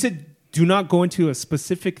 He said, do not go into a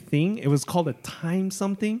specific thing. It was called a time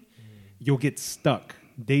something. You'll get stuck.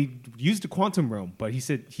 They used the quantum realm, but he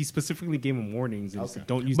said he specifically gave him warnings and said,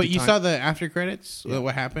 don't use. But the you time. saw the after credits. Yeah.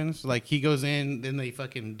 What happens? Like he goes in, then they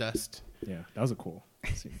fucking dust. Yeah, that was a cool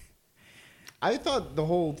scene. I thought the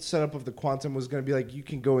whole setup of the quantum was going to be like you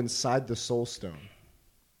can go inside the soul stone.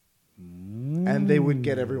 And they would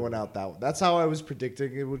get everyone out that way. That's how I was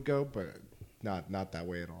predicting it would go, but not that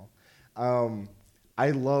way at all.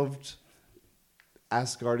 I loved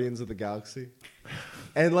Ask Guardians of the Galaxy.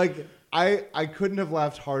 And like I couldn't have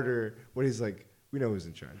laughed harder when he's like, we know who's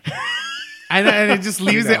in charge. And it just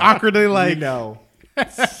leaves it awkwardly like, we know.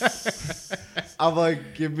 I'm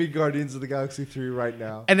like, give me Guardians of the Galaxy 3 right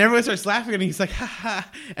now. and everyone starts laughing and he's like, ha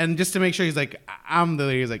ha. And just to make sure he's like, I'm the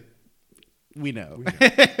leader. He's like, we know.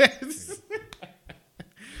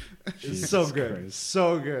 It's so good. Christ.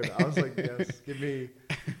 So good. I was like, yes, give me.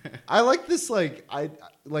 I like this.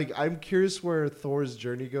 I'm curious where Thor's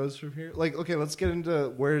journey goes from here. Like, okay, let's get into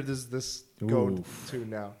where does this go Oof. to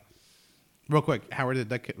now? Real quick, Howard the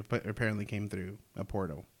Duck apparently came through a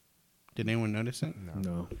portal. Did anyone notice it?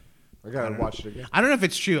 No. I gotta watch it again. I don't know if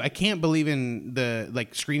it's true. I can't believe in the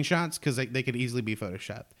like screenshots because they could easily be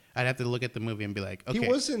photoshopped. I'd have to look at the movie and be like, okay. He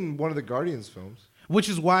was in one of the Guardians films. Which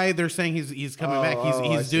is why they're saying he's coming back. I see.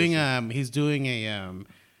 He's doing a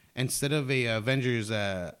instead of a Avengers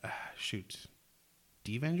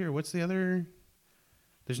D-Avenger. What's the other?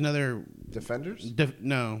 There's another Defenders?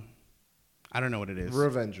 no, I don't know what it is.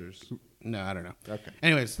 Revengers. No, I don't know. Okay.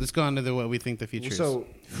 Anyways, let's go on to what we think the future is. So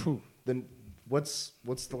then, what's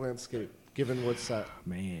the landscape given what's that?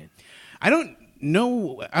 Man. I don't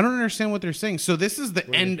know. I don't understand what they're saying. So this is the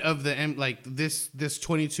end of this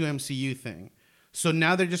 22 MCU thing. So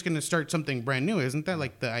now they're just going to start something brand new. Isn't that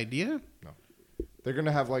like the idea? No, they're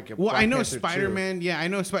gonna have like a. Well, Black I know Panther 2. Spider-Man. Yeah, I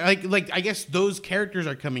know. Like I guess those characters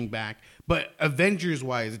are coming back, but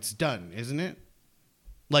Avengers-wise, it's done, isn't it?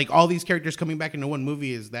 Like all these characters coming back into one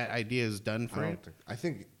movie, is that idea is done for it? I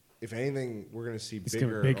think if anything, we're gonna see It's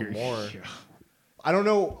bigger, bigger. or more. Yeah. I don't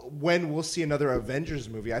know when we'll see another Avengers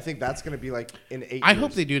movie. I think that's going to be like in 8 years. I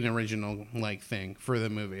hope they do an original like thing for the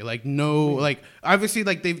movie. Like like obviously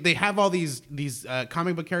like they have all these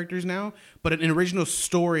comic book characters now, but an original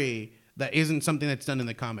story that isn't something that's done in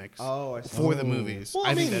the comics. Oh, I see. For the movies. Well,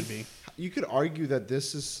 I think mean, that'd be. You could argue that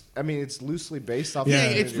this is. I mean, it's loosely based off. Yeah,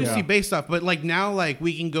 of it's loosely based off, but like now, like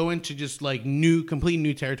we can go into just like complete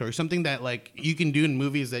new territory, something that like you can do in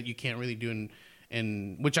movies that you can't really do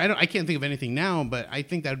in which I can't think of anything now, but I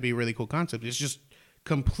think that would be a really cool concept. It's just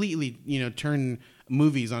completely turn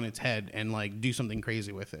movies on its head and like do something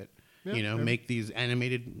crazy with it. Yeah, Make these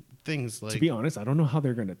animated things. Like To be honest, I don't know how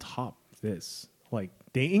they're going to top this. Like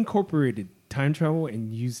they incorporated time travel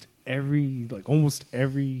and used almost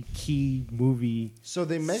every key movie. So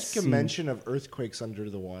they make a scene. mention of earthquakes under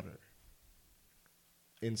the water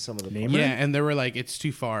in some of the. Name parts. yeah, and they were like, it's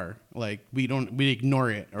too far. Like we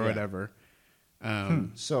ignore it or Yeah. whatever.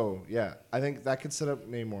 So yeah, I think that could set up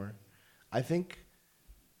Namor. I think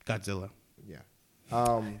Godzilla.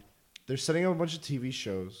 yeah, they're setting up a bunch of TV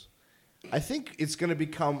shows. I think it's going to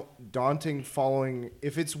become daunting following.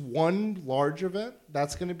 If it's one large event,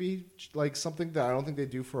 that's going to be like something that I don't think they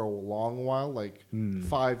do for a long while, like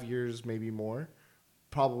 5 years, maybe more,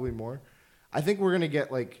 probably more. I think we're going to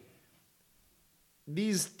get like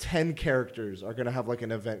these 10 characters are going to have like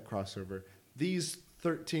an event crossover. These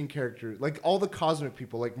 13 characters, like all the cosmic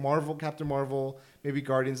people, like Marvel, Captain Marvel, maybe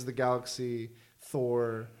Guardians of the Galaxy,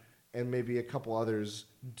 Thor, and maybe a couple others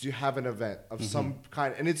do have an event of some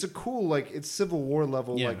kind. And it's a cool, like, it's Civil War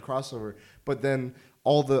level, like, crossover. But then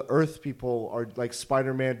all the Earth people are, like,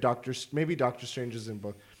 Spider-Man, maybe Doctor Strange is in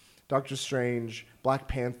both. Doctor Strange, Black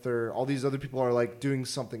Panther, all these other people are, like, doing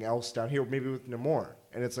something else down here, maybe with Namor.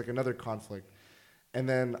 And it's, like, another conflict. And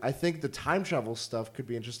then I think the time travel stuff could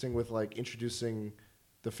be interesting with, like, introducing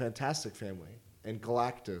the Fantastic Family and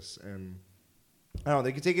Galactus. And, I don't know,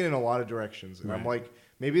 they could take it in a lot of directions. And I'm like...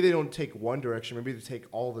 Maybe they don't take one direction. Maybe they take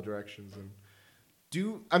all the directions and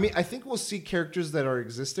I think we'll see characters that are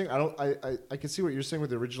existing. I can see what you're saying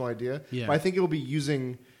with the original idea. Yeah. But I think it will be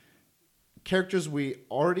using characters we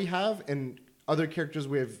already have and other characters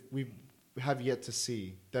we have yet to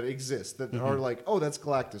see that exist that are like, oh, that's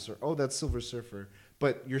Galactus or oh, that's Silver Surfer.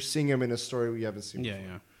 But you're seeing him in a story we haven't seen before.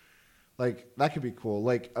 Yeah. Like that could be cool.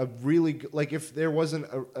 Like a really like if there wasn't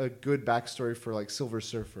a good backstory for like Silver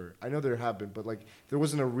Surfer. I know there have been, but like if there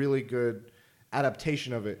wasn't a really good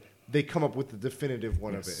adaptation of it, they come up with the definitive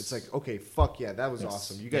one of it. It's like, okay, fuck yeah, that was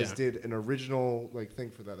awesome. You guys did an original like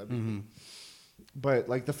thing for that. That'd be cool. But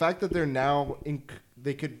like the fact that they're now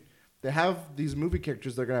they have these movie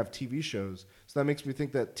characters, they're gonna have TV shows. So that makes me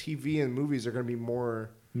think that TV and movies are gonna be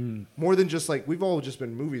more than just like we've all just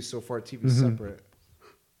been movies so far. TV's separate.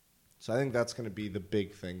 So I think that's gonna be the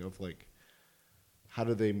big thing of like, how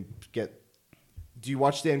do they get? Do you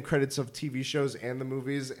watch the end credits of TV shows and the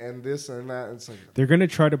movies and this and that? And it's like they're gonna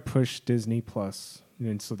try to push Disney Plus,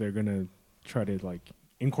 and so they're gonna try to like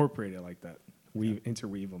incorporate it like that,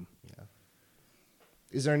 interweave them. Yeah.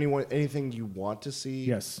 Is there anything you want to see?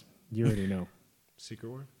 Yes, you already know. Secret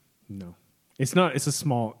War? No, it's not. It's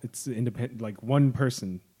it's independent. Like one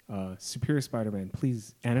person. Superior Spider-Man,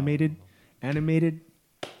 please. Animated.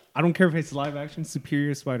 I don't care if it's live action.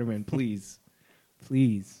 Superior Spider-Man, please.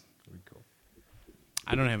 Cool.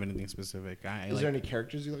 I don't have anything specific. Is there any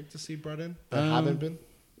characters you like to see brought in that haven't been?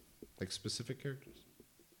 Like specific characters?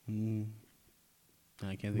 I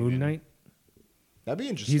can't think Moon of Knight? That'd be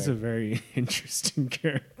interesting. He's a very interesting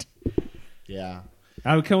character. Yeah.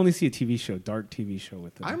 I can only see a TV show, dark TV show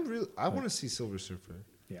with him. I want to see Silver Surfer.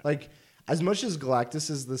 Yeah. Like, as much as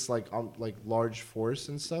Galactus is this like large force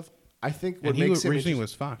and stuff, I think what and makes he him originally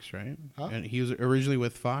was Fox, right? Huh? And he was originally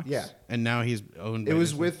with Fox. Yeah. And now he's owned. By It was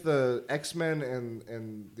Disney. with the X-Men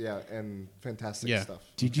and Fantastic stuff.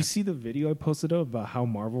 Did you see the video I posted up about how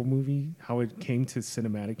Marvel movie, how it came to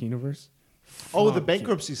cinematic universe? Oh, the Fuck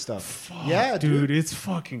bankruptcy stuff. Fuck, Yeah, dude. it's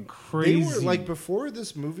fucking crazy. They were like before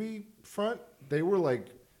this movie front, they were like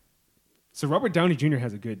So Robert Downey Jr.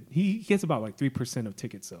 has a good. He gets about like 3% of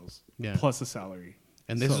ticket sales, plus a salary.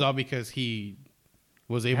 And this is all because he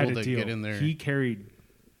was able to get in there. He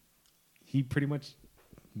pretty much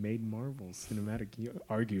made Marvel cinematic,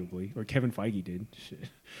 arguably, or Kevin Feige did. Shit.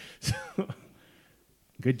 So,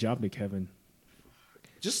 good job to Kevin.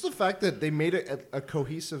 just the fact that they made it a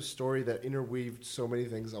cohesive story that interweaved so many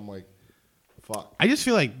things. I'm like, fuck. I just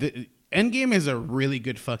feel like the Endgame is a really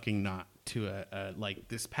good fucking knot to a like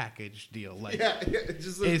this package deal. Like, it's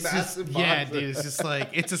just a massive box. Yeah, dude, it's just like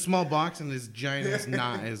it's a small box and this giant ass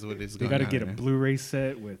knot is what it's. They got to get a Blu-ray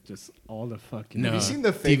set with just all the fucking. No, have you seen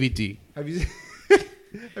the fake DVD? Have you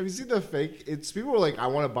have you seen the fake? It's people were like, I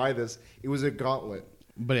want to buy this. It was a gauntlet.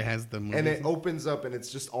 But it has the movie. And it opens up and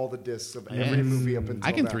it's just all the discs of every movie up until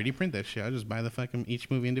I can that. 3D print that shit. I'll just buy the fucking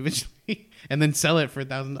each movie individually and then sell it for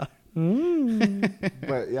 $1,000.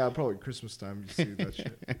 But yeah, probably Christmas time you see that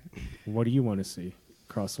shit. What do you want to see?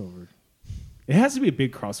 Crossover. It has to be a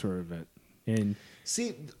big crossover event. And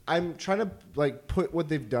see, I'm trying to like put what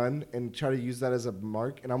they've done and try to use that as a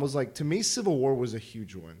mark. And I was like, to me, Civil War was a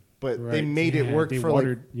huge one. But they made it work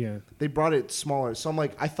for they brought it smaller. So I'm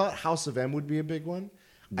like, I thought House of M would be a big one.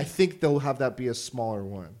 I think they'll have that be a smaller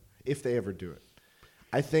one if they ever do it.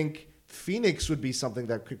 I think Phoenix would be something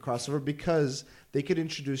that could cross over because they could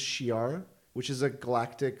introduce Shi'ar, which is a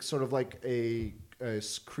galactic sort of like a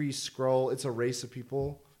Kree Skrull. It's a race of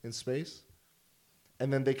people in space.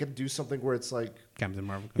 And then they could do something where it's like Captain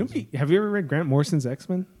Marvel. Have you ever read Grant Morrison's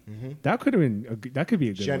X-Men? Mm-hmm. That could have been that could be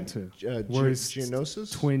a good one too.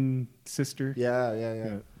 Geonosis? Twin sister.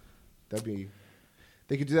 Yeah. That'd be.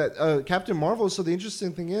 They could do that. Captain Marvel. So the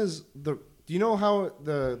interesting thing is, do you know how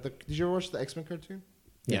did you ever watch the X-Men cartoon?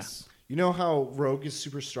 Yes. You know how Rogue is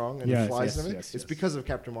super strong and flies and everything? Yes, it's because of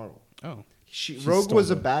Captain Marvel. Oh. Rogue was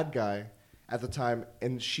a bad guy at the time,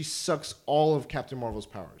 and she sucks all of Captain Marvel's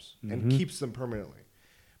powers and keeps them permanently.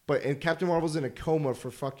 And Captain Marvel's in a coma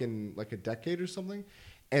for fucking like a decade or something.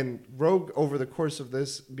 And Rogue, over the course of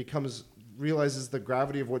this, realizes the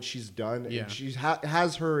gravity of what she's done. Yeah. And she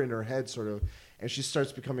has her in her head, sort of. And she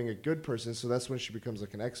starts becoming a good person. So that's when she becomes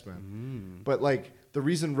like an X-Men. But like the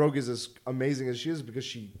reason Rogue is as amazing as she is because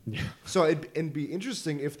she. So it'd be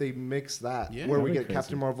interesting if they mix that, where we get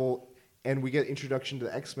Captain Marvel and we get introduction to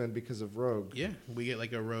the X-Men because of Rogue. Yeah, we get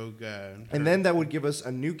like a Rogue. And then that would give us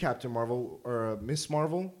a new Captain Marvel or a Miss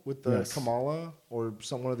Marvel with the Kamala or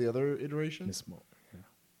one of the other iterations. Miss Marvel. Yeah.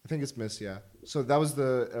 I think it's Miss, yeah. So that was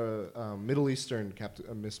the Middle Eastern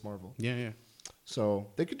Miss Marvel. Yeah.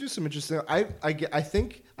 So they could do some interesting. I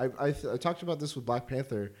think I talked about this with Black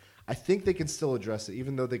Panther. I think they can still address it,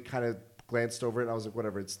 even though they kind of glanced over it. And I was like,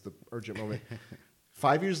 whatever, it's the urgent moment.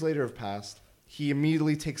 5 years later have passed. He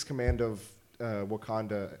immediately takes command of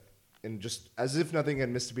Wakanda, and just as if nothing had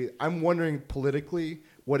missed a beat. I'm wondering politically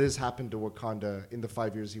what has happened to Wakanda in the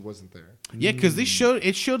 5 years he wasn't there. Yeah, because it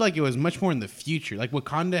showed like it was much more in the future. Like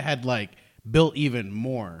Wakanda had like built even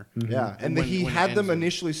more. Mm-hmm. Yeah, and when- he when it had them ends.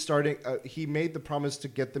 initially starting. He made the promise to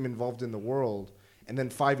get them involved in the world, and then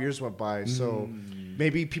 5 years went by. So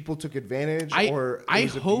maybe people took advantage, or it I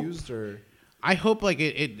was hope- abused, or I hope like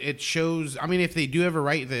it shows. I mean, if they do ever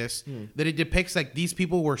write this, that it depicts like these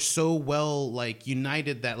people were so well like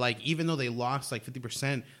united that like even though they lost like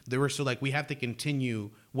 50%, they were still like we have to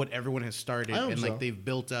continue what everyone has started I hope and like so. they've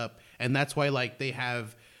built up, and that's why like they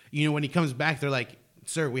have when he comes back, they're like,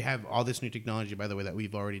 sir, we have all this new technology by the way that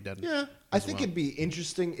we've already done. yeah. I as think well. it'd be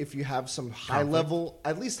interesting if you have some high Conflict. level,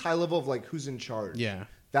 at least high level of like who's in charge. Yeah.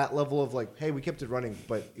 That level of like, hey, we kept it running,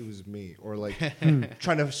 but it was me, or like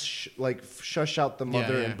trying to shush out the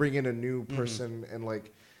mother yeah. and bring in a new person, and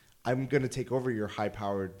like I'm gonna take over your high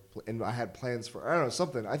powered, and I had plans for I don't know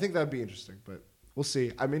something. I think that'd be interesting, but we'll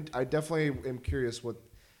see. I mean, I definitely am curious what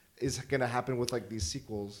is gonna happen with like these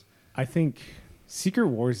sequels. I think Secret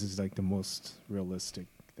Wars is like the most realistic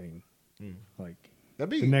thing. Like That'd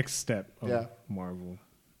be the next step of Yeah. Marvel.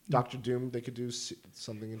 Doctor Doom. They could do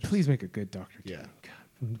something interesting. Please make a good Doctor Doom. Yeah. God.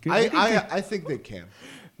 Make I think they can.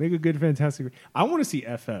 a good Fantastic. I want to see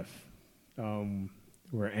FF,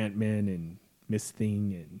 where Ant-Man and Miss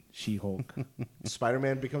Thing and She-Hulk.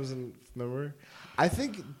 Spider-Man becomes a member. I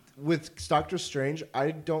think with Doctor Strange,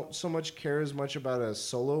 I don't so much care as much about a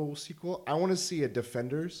solo sequel. I want to see a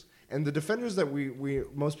Defenders. And the Defenders that we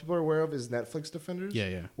most people are aware of is Netflix Defenders.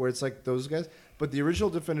 Yeah. Where it's like those guys. But the original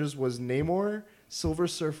Defenders was Namor, Silver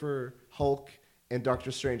Surfer, Hulk, and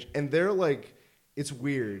Doctor Strange. And they're like, it's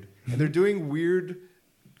weird. And they're doing weird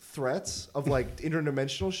threats of like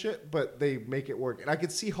interdimensional shit, but they make it work. And I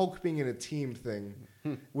could see Hulk being in a team thing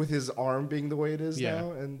with his arm being the way it is Yeah.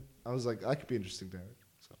 now. And I was like, that could be interesting to have.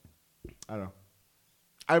 So I don't know.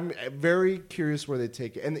 I'm very curious where they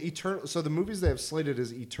take it. And so the movies they have slated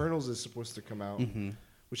is Eternals is supposed to come out,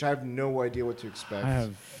 which I have no idea what to expect. I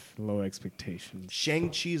have low expectations.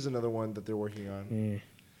 Shang-Chi is another one that they're working on.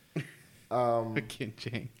 Eh. Fucking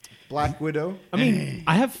Jane. Black Widow. I mean,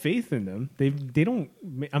 I have faith in them. They don't.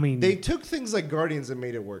 I mean, They took things like Guardians and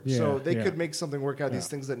made it work. So Yeah, they yeah. could make something work out of these Yeah.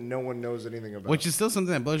 things that no one knows anything about. Which is still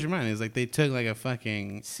something that blows your mind. Is like they took like a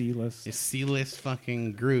fucking C-list. C-list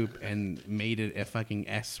fucking group and made it a fucking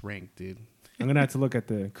S rank, dude. I'm gonna have to look at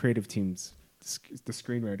the creative teams, the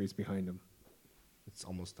screenwriters behind them. it's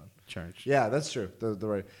almost done. Charge. Yeah, that's true. The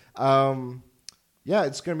right. Yeah,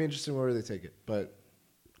 it's going to be interesting where they take it. But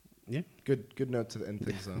Yeah. good note to end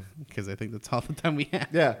things on. Because I think that's all the time we have.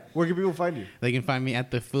 Yeah. Where can people find you? They can find me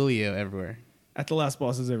at the Folio everywhere. At the Last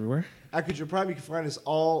Bosses everywhere. At Could Your Prime, you can find us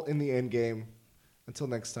all in the Endgame. Until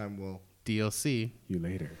next time, we'll DLC. You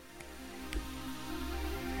later.